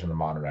Sanders in the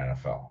modern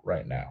NFL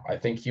right now. I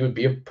think he would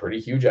be a pretty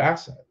huge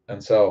asset.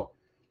 And so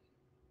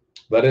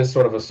that is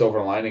sort of a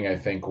silver lining, I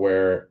think,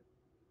 where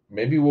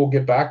maybe we'll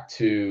get back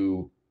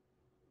to,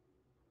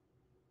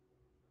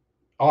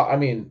 I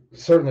mean,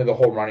 certainly the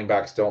whole running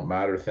backs don't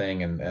matter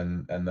thing and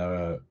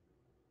the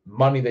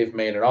money they've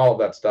made and all of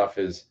that stuff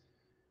it's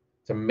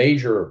a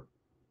major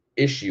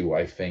issue,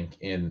 I think,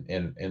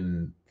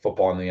 in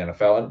football in the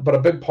NFL. But a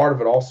big part of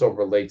it also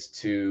relates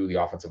to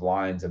the offensive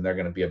lines, and they're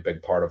going to be a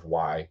big part of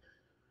why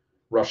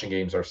rushing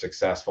games are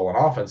successful and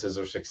offenses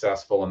are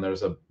successful. And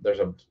there's a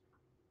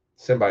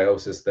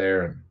symbiosis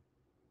there.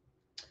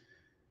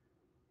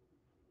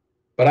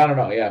 But I don't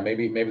know. Yeah,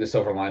 maybe the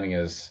silver lining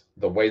is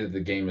the way that the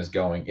game is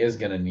going is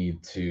going to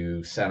need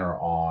to center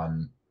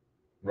on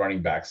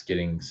running backs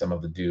getting some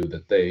of the due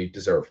that they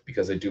deserve,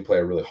 because they do play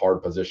a really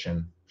hard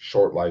position,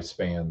 short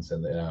lifespans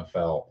in the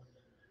NFL.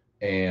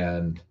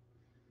 And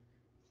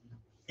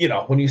you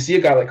know, when you see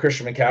a guy like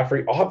Christian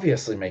McCaffrey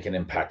obviously make an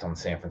impact on the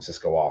San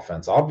Francisco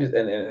offense,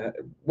 and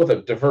with a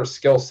diverse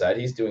skill set,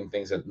 he's doing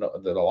things that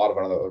a lot of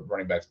other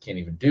running backs can't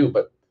even do.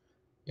 But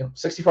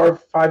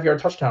 65-yard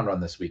touchdown run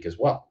this week as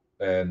well,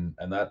 and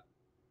that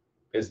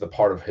is the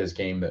part of his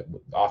game that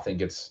often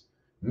gets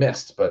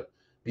missed. But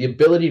the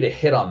ability to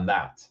hit on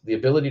that, the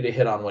ability to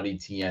hit on what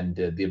ETN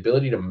did, the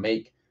ability to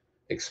make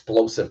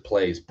explosive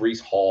plays,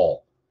 Breece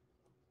Hall,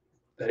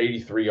 that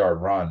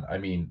 83-yard run, I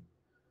mean,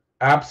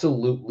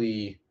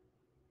 absolutely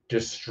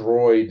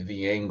destroyed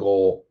the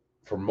angle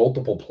for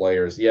multiple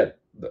players. Yet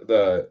at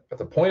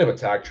the point of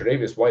attack,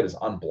 Tre'Davious White is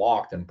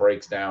unblocked and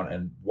breaks down,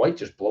 and White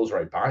just blows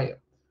right by him,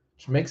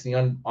 which makes the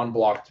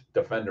unblocked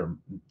defender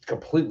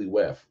completely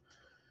whiff.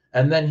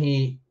 And then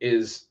he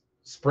is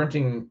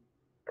sprinting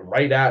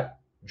right at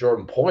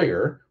Jordan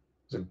Poyer.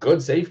 It's a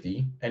good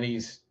safety, and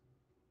he's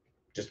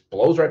just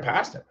blows right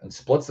past him and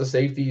splits the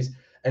safeties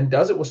and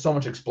does it with so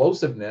much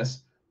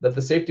explosiveness that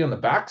the safety on the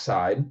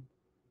backside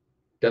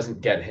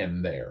doesn't get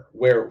him there.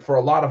 Where for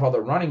a lot of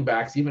other running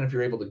backs, even if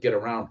you're able to get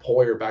around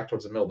Poyer back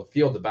towards the middle of the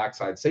field, the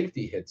backside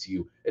safety hits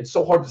you. It's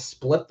so hard to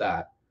split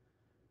that.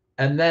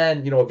 And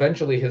then,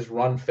 eventually his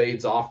run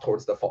fades off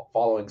towards the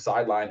following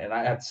sideline. And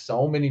I had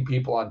so many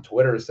people on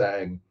Twitter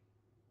saying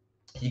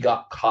he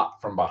got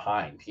caught from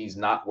behind. He's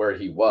not where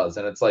he was.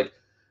 And it's like,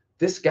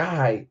 this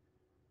guy,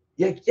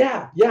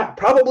 yeah,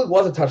 probably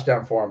was a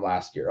touchdown for him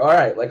last year. All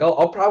right, like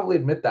I'll probably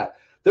admit that.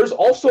 There's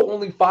also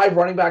only 5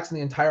 running backs in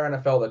the entire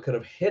NFL that could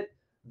have hit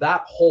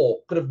that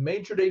hole, could have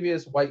made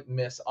Tre'Davious White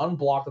miss,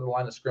 unblocked at the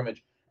line of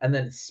scrimmage, and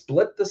then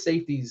split the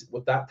safeties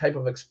with that type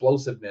of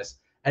explosiveness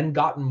and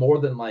gotten more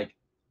than like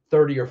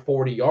 30 or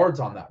 40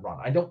 yards on that run.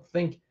 I don't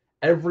think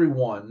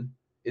everyone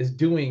is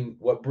doing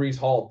what Breece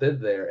Hall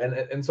did there.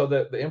 And so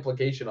the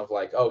implication of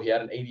like, oh, he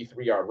had an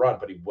 83-yard run,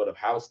 but he would have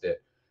housed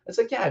it. It's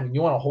like, yeah, I mean,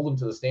 you want to hold him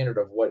to the standard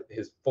of what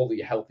his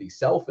fully healthy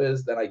self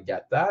is, then I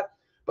get that.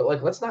 But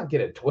like, let's not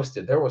get it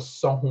twisted. There was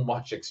so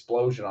much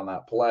explosion on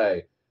that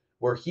play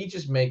where he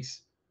just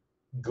makes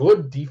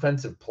good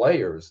defensive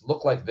players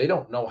look like they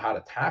don't know how to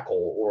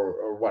tackle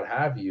or what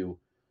have you.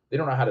 They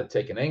don't know how to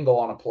take an angle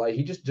on a play.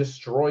 He just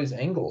destroys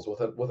angles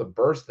with a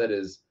burst that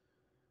is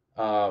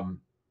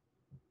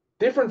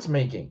difference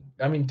making.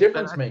 I mean,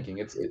 difference making.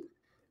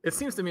 It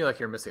seems to me like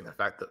you're missing the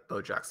fact that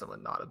Bo Jackson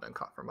would not have been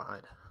caught from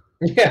behind.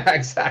 Yeah,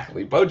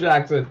 exactly. Bo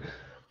Jackson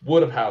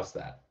would have housed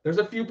that. There's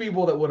a few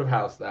people that would have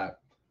housed that.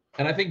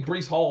 And I think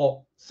Breece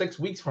Hall 6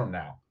 weeks from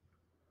now,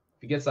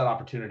 if he gets that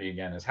opportunity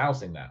again, is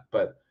housing that.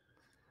 But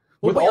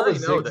well, with we all already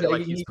the know zigs that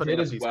like he's putting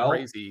up as these well,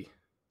 crazy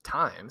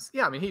times.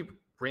 Yeah, I mean, he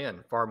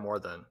ran far more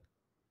than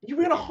he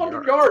ran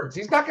 100 yards.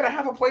 He's not going to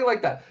have a play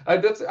like that. I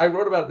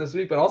wrote about it this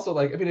week, but also,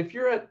 like, I mean, if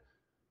you're at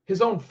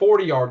his own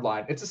 40-yard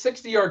line, it's a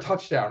 60-yard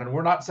touchdown, and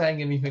we're not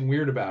saying anything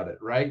weird about it,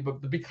 right?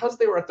 But because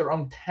they were at their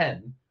own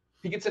 10,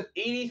 he gets an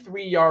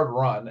 83-yard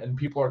run, and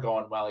people are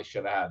going, well, he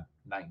should have had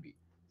 90.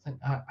 It's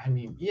like, I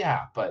mean,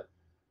 yeah, but...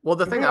 Well,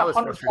 the thing I was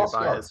frustrated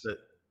by is that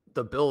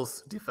the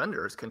Bills'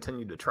 defenders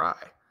continue to try.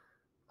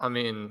 I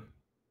mean,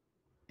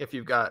 if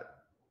you've got...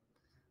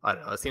 I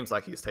don't know. It seems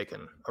like he's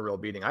taken a real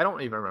beating. I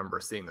don't even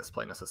remember seeing this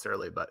play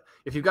necessarily, but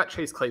if you've got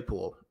Chase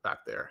Claypool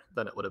back there,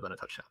 then it would have been a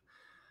touchdown.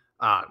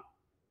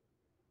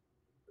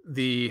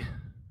 The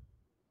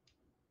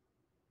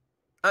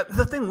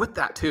thing with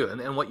that too,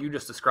 and what you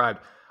just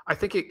described, I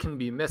think it can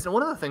be missed. And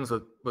one of the things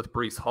with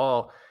Breece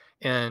Hall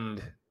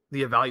and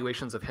the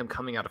evaluations of him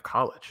coming out of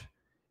college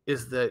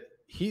is that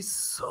he's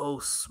so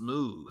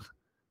smooth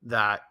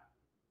that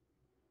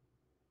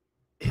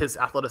his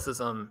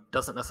athleticism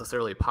doesn't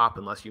necessarily pop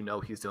unless you know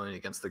he's doing it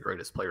against the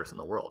greatest players in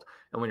the world.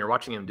 And when you're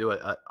watching him do it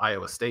at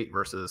Iowa State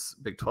versus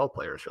Big 12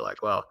 players, you're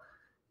like, well,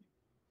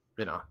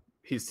 you know,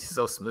 he's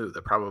so smooth.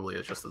 It probably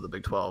is just that the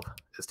Big 12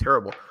 is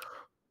terrible.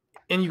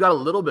 And you got a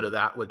little bit of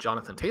that with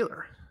Jonathan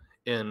Taylor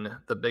in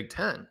the Big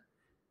 10.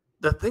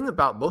 The thing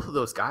about both of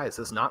those guys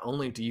is not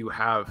only do you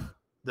have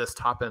this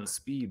top end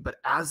speed, but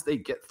as they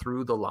get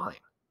through the line,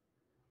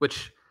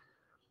 which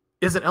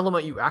is an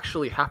element you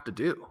actually have to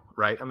do,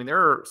 right? I mean, there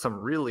are some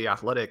really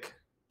athletic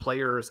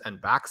players and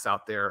backs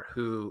out there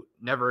who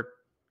never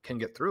can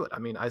get through it. I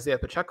mean, Isaiah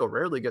Pacheco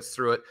rarely gets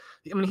through it.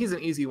 I mean, he's an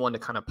easy one to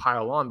kind of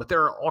pile on, but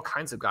there are all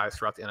kinds of guys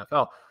throughout the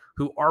NFL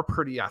who are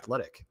pretty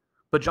athletic.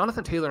 But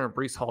Jonathan Taylor and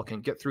Breece Hall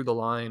can get through the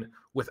line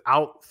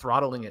without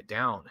throttling it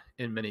down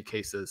in many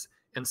cases.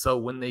 And so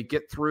when they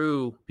get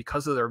through,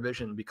 because of their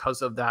vision,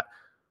 because of that,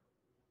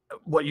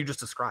 what you just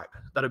described,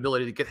 that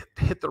ability to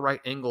hit the right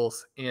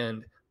angles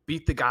and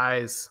beat the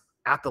guys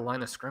at the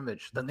line of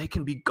scrimmage, then they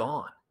can be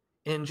gone.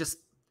 And just,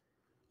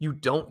 you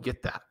don't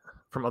get that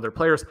from other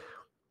players.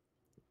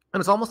 And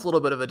it's almost a little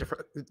bit of a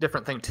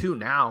different thing too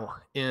now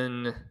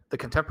in the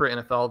contemporary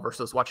NFL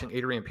versus watching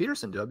Adrian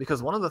Peterson do it,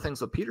 because one of the things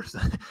with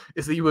Peterson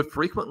is that you would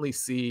frequently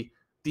see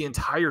the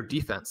entire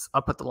defense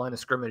up at the line of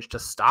scrimmage to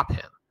stop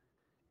him.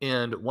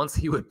 And once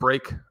he would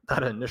break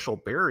that initial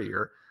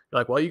barrier, you're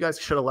like, well, you guys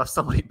should have left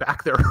somebody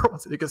back there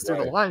once he gets through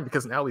the line,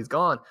 because now he's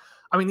gone.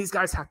 I mean, these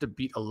guys have to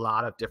beat a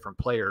lot of different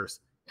players,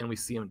 and we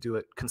see him do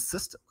it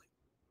consistently.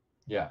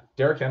 Yeah.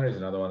 Derrick Henry's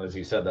another one, as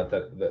you said,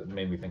 that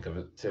made me think of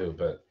it too.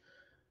 But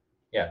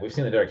yeah, we've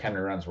seen the Derrick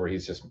Henry runs where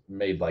he's just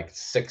made like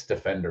 6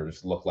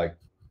 defenders look like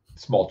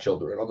small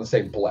children on the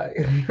same play.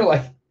 You're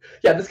like,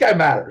 yeah, this guy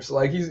matters.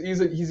 Like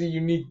he's a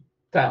unique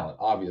talent,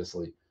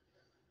 obviously.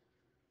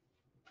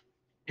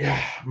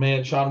 Yeah,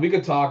 man, Shawn, we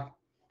could talk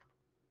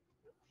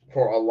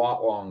for a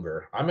lot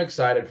longer. I'm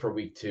excited for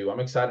week 2. I'm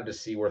excited to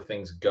see where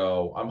things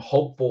go. I'm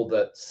hopeful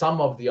that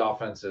some of the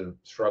offensive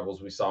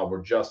struggles we saw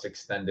were just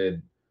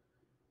extended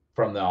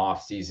from the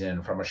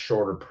offseason, from a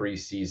shorter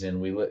preseason.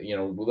 We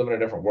live in a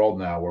different world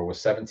now where with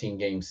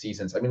 17-game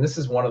seasons. I mean, this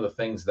is one of the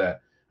things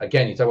that,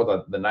 again, you talk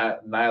about the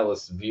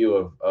nihilist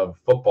view of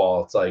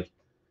football. It's like,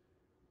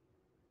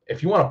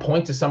 if you want to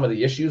point to some of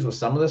the issues with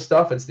some of this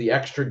stuff, it's the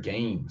extra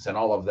games and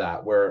all of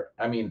that, where,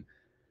 I mean,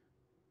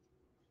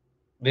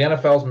 the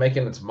NFL is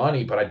making its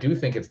money, but I do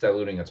think it's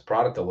diluting its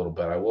product a little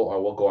bit. I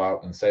will go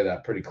out and say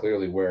that pretty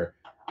clearly, where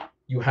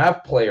you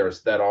have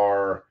players that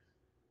are,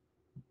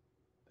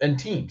 and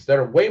teams that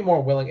are way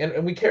more willing,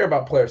 and we care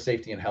about player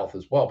safety and health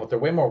as well, but they're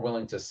way more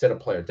willing to sit a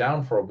player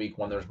down for a week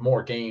when there's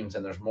more games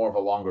and there's more of a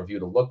longer view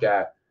to look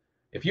at.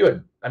 If you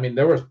had, I mean,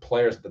 there was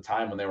players at the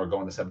time when they were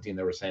going to 17,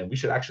 they were saying we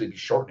should actually be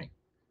shortening,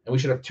 and we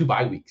should have 2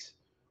 bye weeks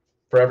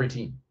for every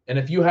team. And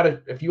if you had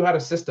a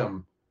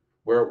system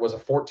where it was a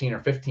 14 or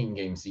 15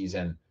 game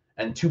season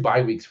and 2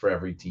 bye weeks for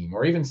every team,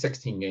 or even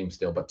 16 games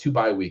still, but 2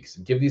 bye weeks,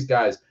 and give these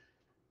guys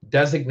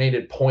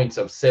designated points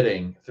of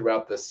sitting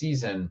throughout the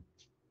season,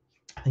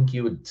 I think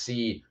you would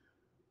see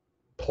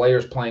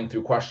players playing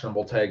through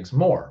questionable tags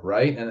more,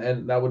 right?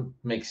 And that would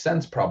make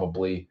sense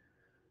probably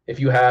if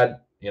you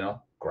had,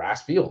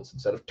 grass fields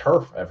instead of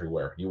turf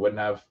everywhere. You wouldn't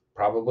have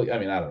probably, I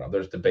mean, I don't know.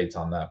 There's debates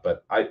on that,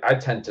 but I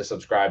tend to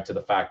subscribe to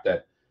the fact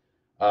that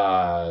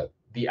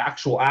the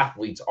actual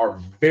athletes are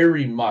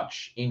very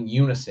much in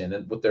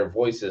unison with their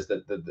voices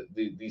that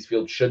these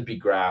fields should be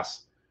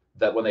grass,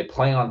 that when they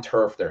play on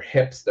turf, their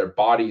hips, their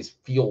bodies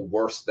feel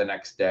worse the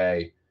next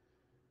day.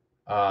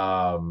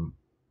 And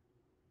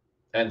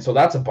so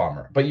that's a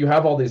bummer. But you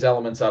have all these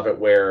elements of it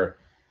where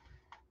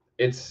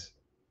it's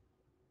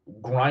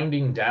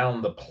grinding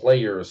down the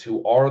players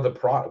who are the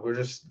product. We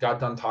just got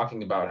done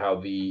talking about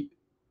how the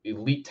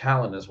elite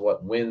talent is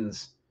what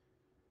wins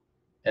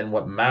and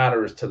what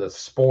matters to the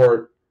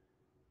sport.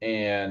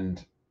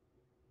 And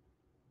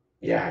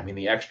yeah, I mean,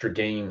 the extra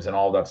games and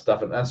all that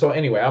stuff. And so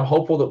anyway, I'm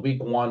hopeful that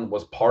week one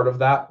was part of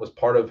that,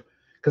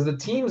 because the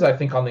teams, I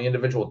think on the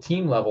individual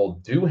team level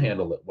do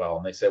handle it well.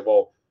 And they say,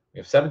 well, we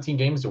have 17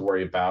 games to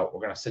worry about.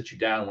 We're going to sit you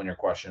down when you're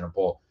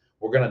questionable.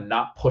 We're going to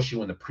not push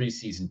you in the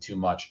preseason too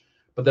much.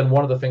 But then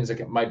one of the things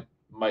that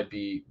might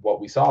be what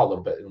we saw a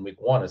little bit in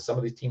week one is some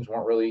of these teams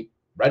weren't really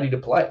ready to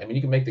play. I mean,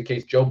 you can make the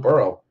case Joe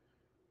Burrow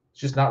is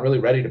just not really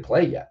ready to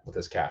play yet with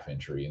his calf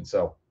injury. And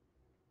so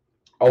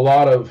a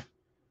lot of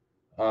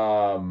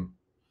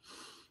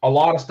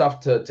stuff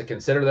to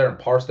consider there and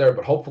parse there,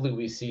 but hopefully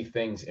we see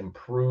things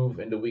improve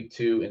into week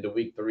two, into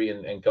week three,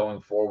 and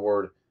going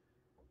forward.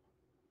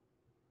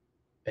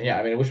 And yeah,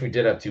 I mean, I wish we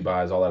did have 2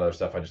 buys, all that other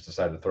stuff I just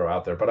decided to throw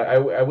out there. But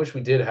I wish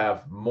we did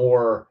have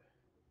more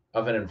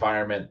of an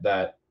environment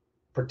that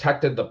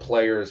protected the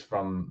players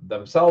from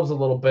themselves a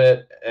little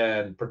bit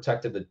and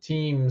protected the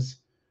teams.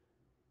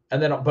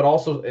 And then, but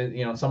also,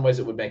 in some ways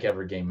it would make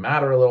every game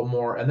matter a little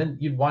more. And then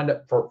you'd wind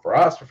up, for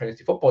us, for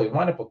fantasy football, you'd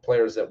wind up with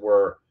players that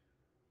were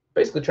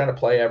basically trying to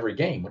play every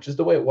game, which is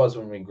the way it was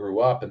when we grew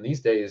up. And these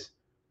days,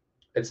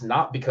 it's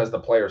not because the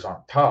players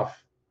aren't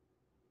tough,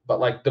 but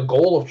like the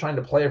goal of trying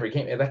to play every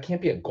game, that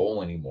can't be a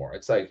goal anymore.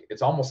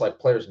 It's almost like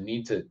players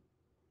need to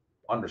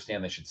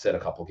understand they should sit a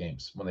couple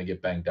games when they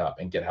get banged up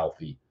and get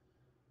healthy.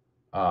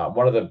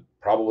 One of the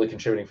probably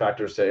contributing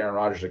factors to Aaron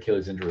Rodgers'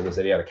 Achilles injury was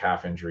that he had a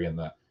calf injury in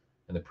the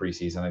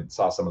preseason. I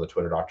saw some of the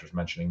Twitter doctors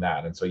mentioning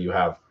that. And so you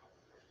have,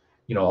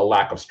 a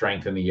lack of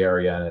strength in the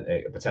area, and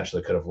it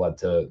potentially could have led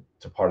to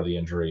part of the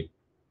injury,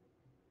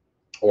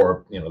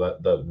 or,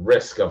 the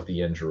risk of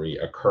the injury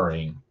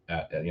occurring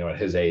at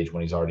his age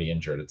when he's already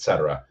injured, et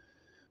cetera.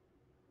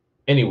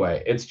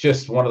 Anyway, it's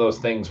just one of those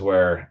things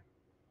where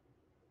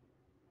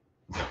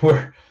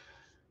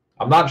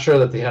I'm not sure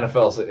that the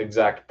NFL's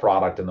exact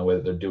product and the way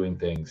that they're doing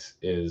things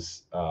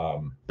is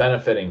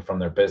benefiting from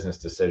their business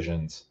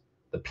decisions,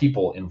 the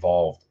people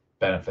involved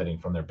benefiting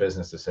from their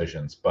business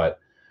decisions. But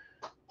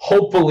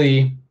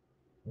hopefully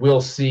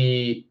we'll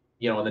see,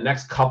 in the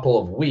next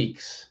couple of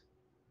weeks,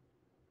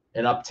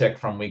 an uptick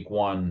from week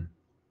one.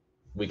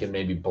 We can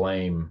maybe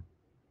blame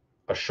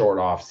a short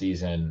off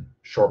season,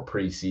 short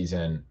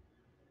preseason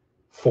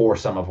for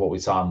some of what we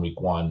saw in week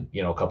one,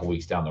 a couple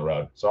weeks down the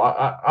road. So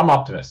I'm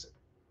optimistic.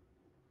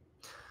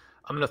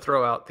 I'm going to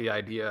throw out the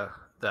idea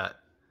that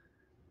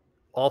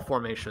all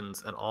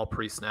formations and all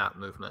pre-snap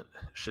movement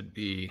should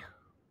be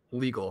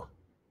legal.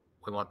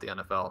 We want the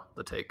NFL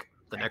to take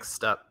the next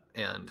step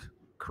and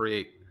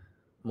create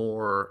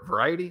more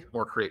variety,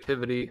 more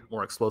creativity,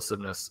 more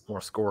explosiveness,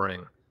 more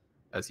scoring,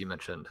 as you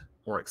mentioned,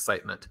 more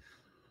excitement.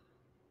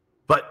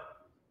 But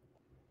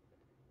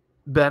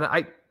Ben,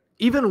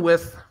 even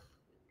with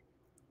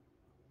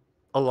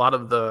a lot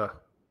of the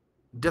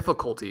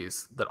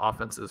difficulties that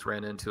offenses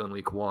ran into in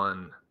week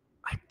one,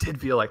 I did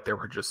feel like there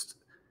were just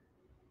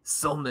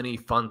so many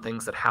fun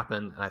things that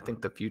happened. And I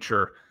think the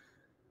future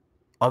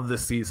of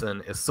this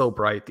season is so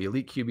bright. The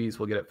elite QBs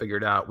will get it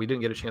figured out. We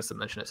didn't get a chance to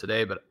mention it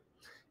today, but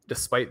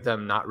despite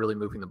them not really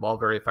moving the ball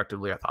very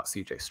effectively, I thought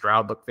CJ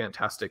Stroud looked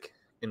fantastic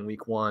in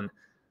week one.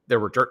 There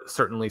were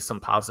certainly some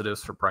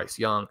positives for Bryce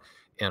Young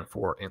and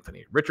for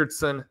Anthony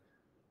Richardson.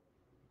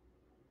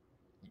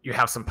 You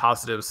have some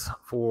positives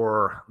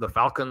for the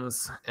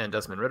Falcons and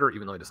Desmond Ridder,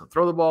 even though he doesn't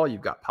throw the ball.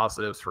 You've got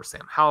positives for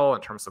Sam Howell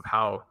in terms of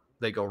how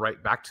they go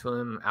right back to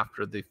him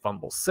after the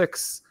fumble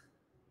 6.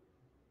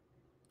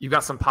 You've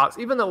got some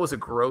even though it was a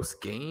gross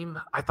game,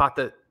 I thought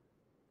that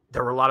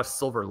there were a lot of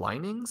silver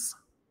linings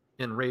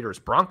in Raiders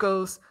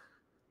Broncos.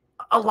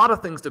 A lot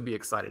of things to be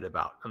excited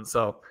about. And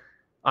so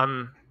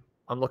I'm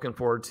looking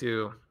forward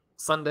to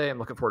Sunday. I'm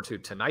looking forward to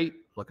tonight.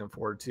 Looking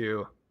forward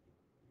to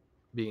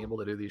being able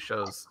to do these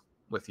shows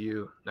with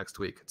you next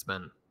week. It's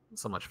been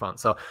so much fun.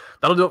 So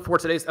that'll do it for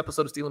today's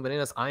episode of Stealing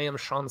Bananas. I am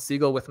Shawn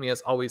Siegele. With me,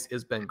 as always,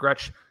 is Ben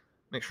Gretch.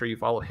 Make sure you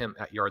follow him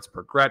at Yards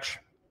Per Gretch.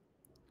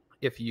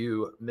 If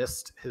you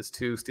missed his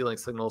 2 Stealing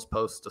Signals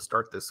posts to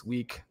start this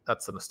week,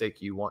 that's a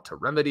mistake you want to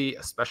remedy,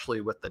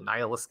 especially with the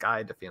Nihilist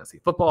Guide to Fantasy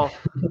Football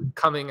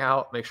coming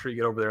out. Make sure you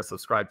get over there and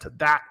subscribe to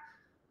that.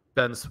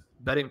 Ben's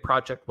betting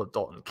project with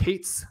Dalton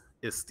Cates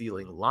is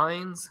Stealing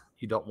Lines.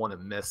 You don't want to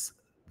miss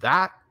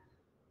that.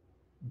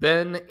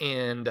 Ben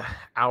and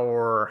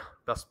our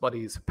best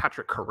buddies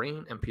Patrick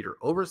Carrain and Peter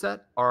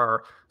Overzet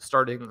are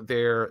starting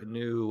their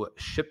new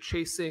ship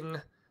chasing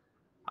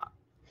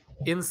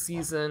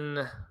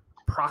in-season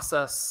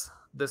process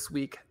this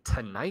week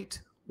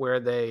tonight, where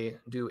they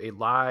do a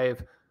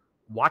live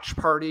watch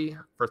party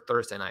for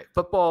Thursday Night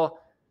Football.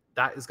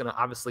 That is going to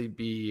obviously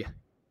be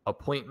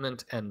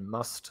appointment and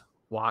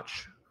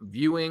must-watch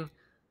viewing.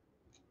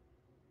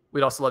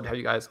 We'd also love to have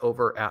you guys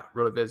over at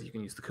RotoViz. You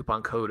can use the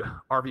coupon code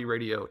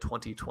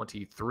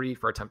RVRadio2023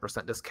 for a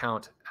 10%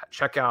 discount at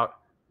checkout.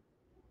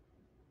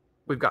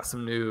 We've got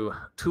some new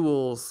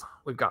tools.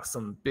 We've got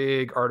some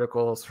big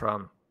articles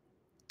from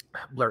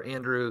Blair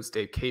Andrews,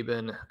 Dave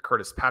Cabin,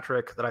 Curtis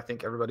Patrick that I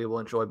think everybody will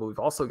enjoy. But we've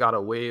also got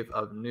a wave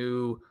of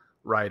new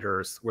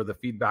writers where the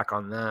feedback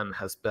on them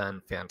has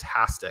been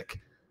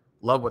fantastic.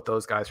 Love what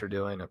those guys are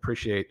doing.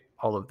 Appreciate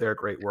all of their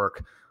great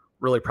work.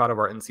 Really proud of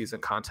our in-season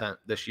content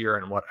this year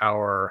and what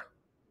our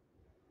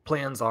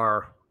plans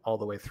are all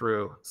the way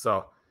through.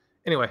 So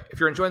anyway, if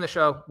you're enjoying the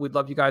show, we'd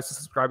love you guys to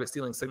subscribe at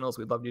Stealing Signals.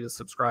 We'd love you to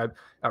subscribe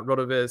at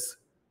RotoViz.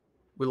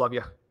 We love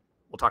you.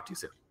 We'll talk to you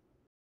soon.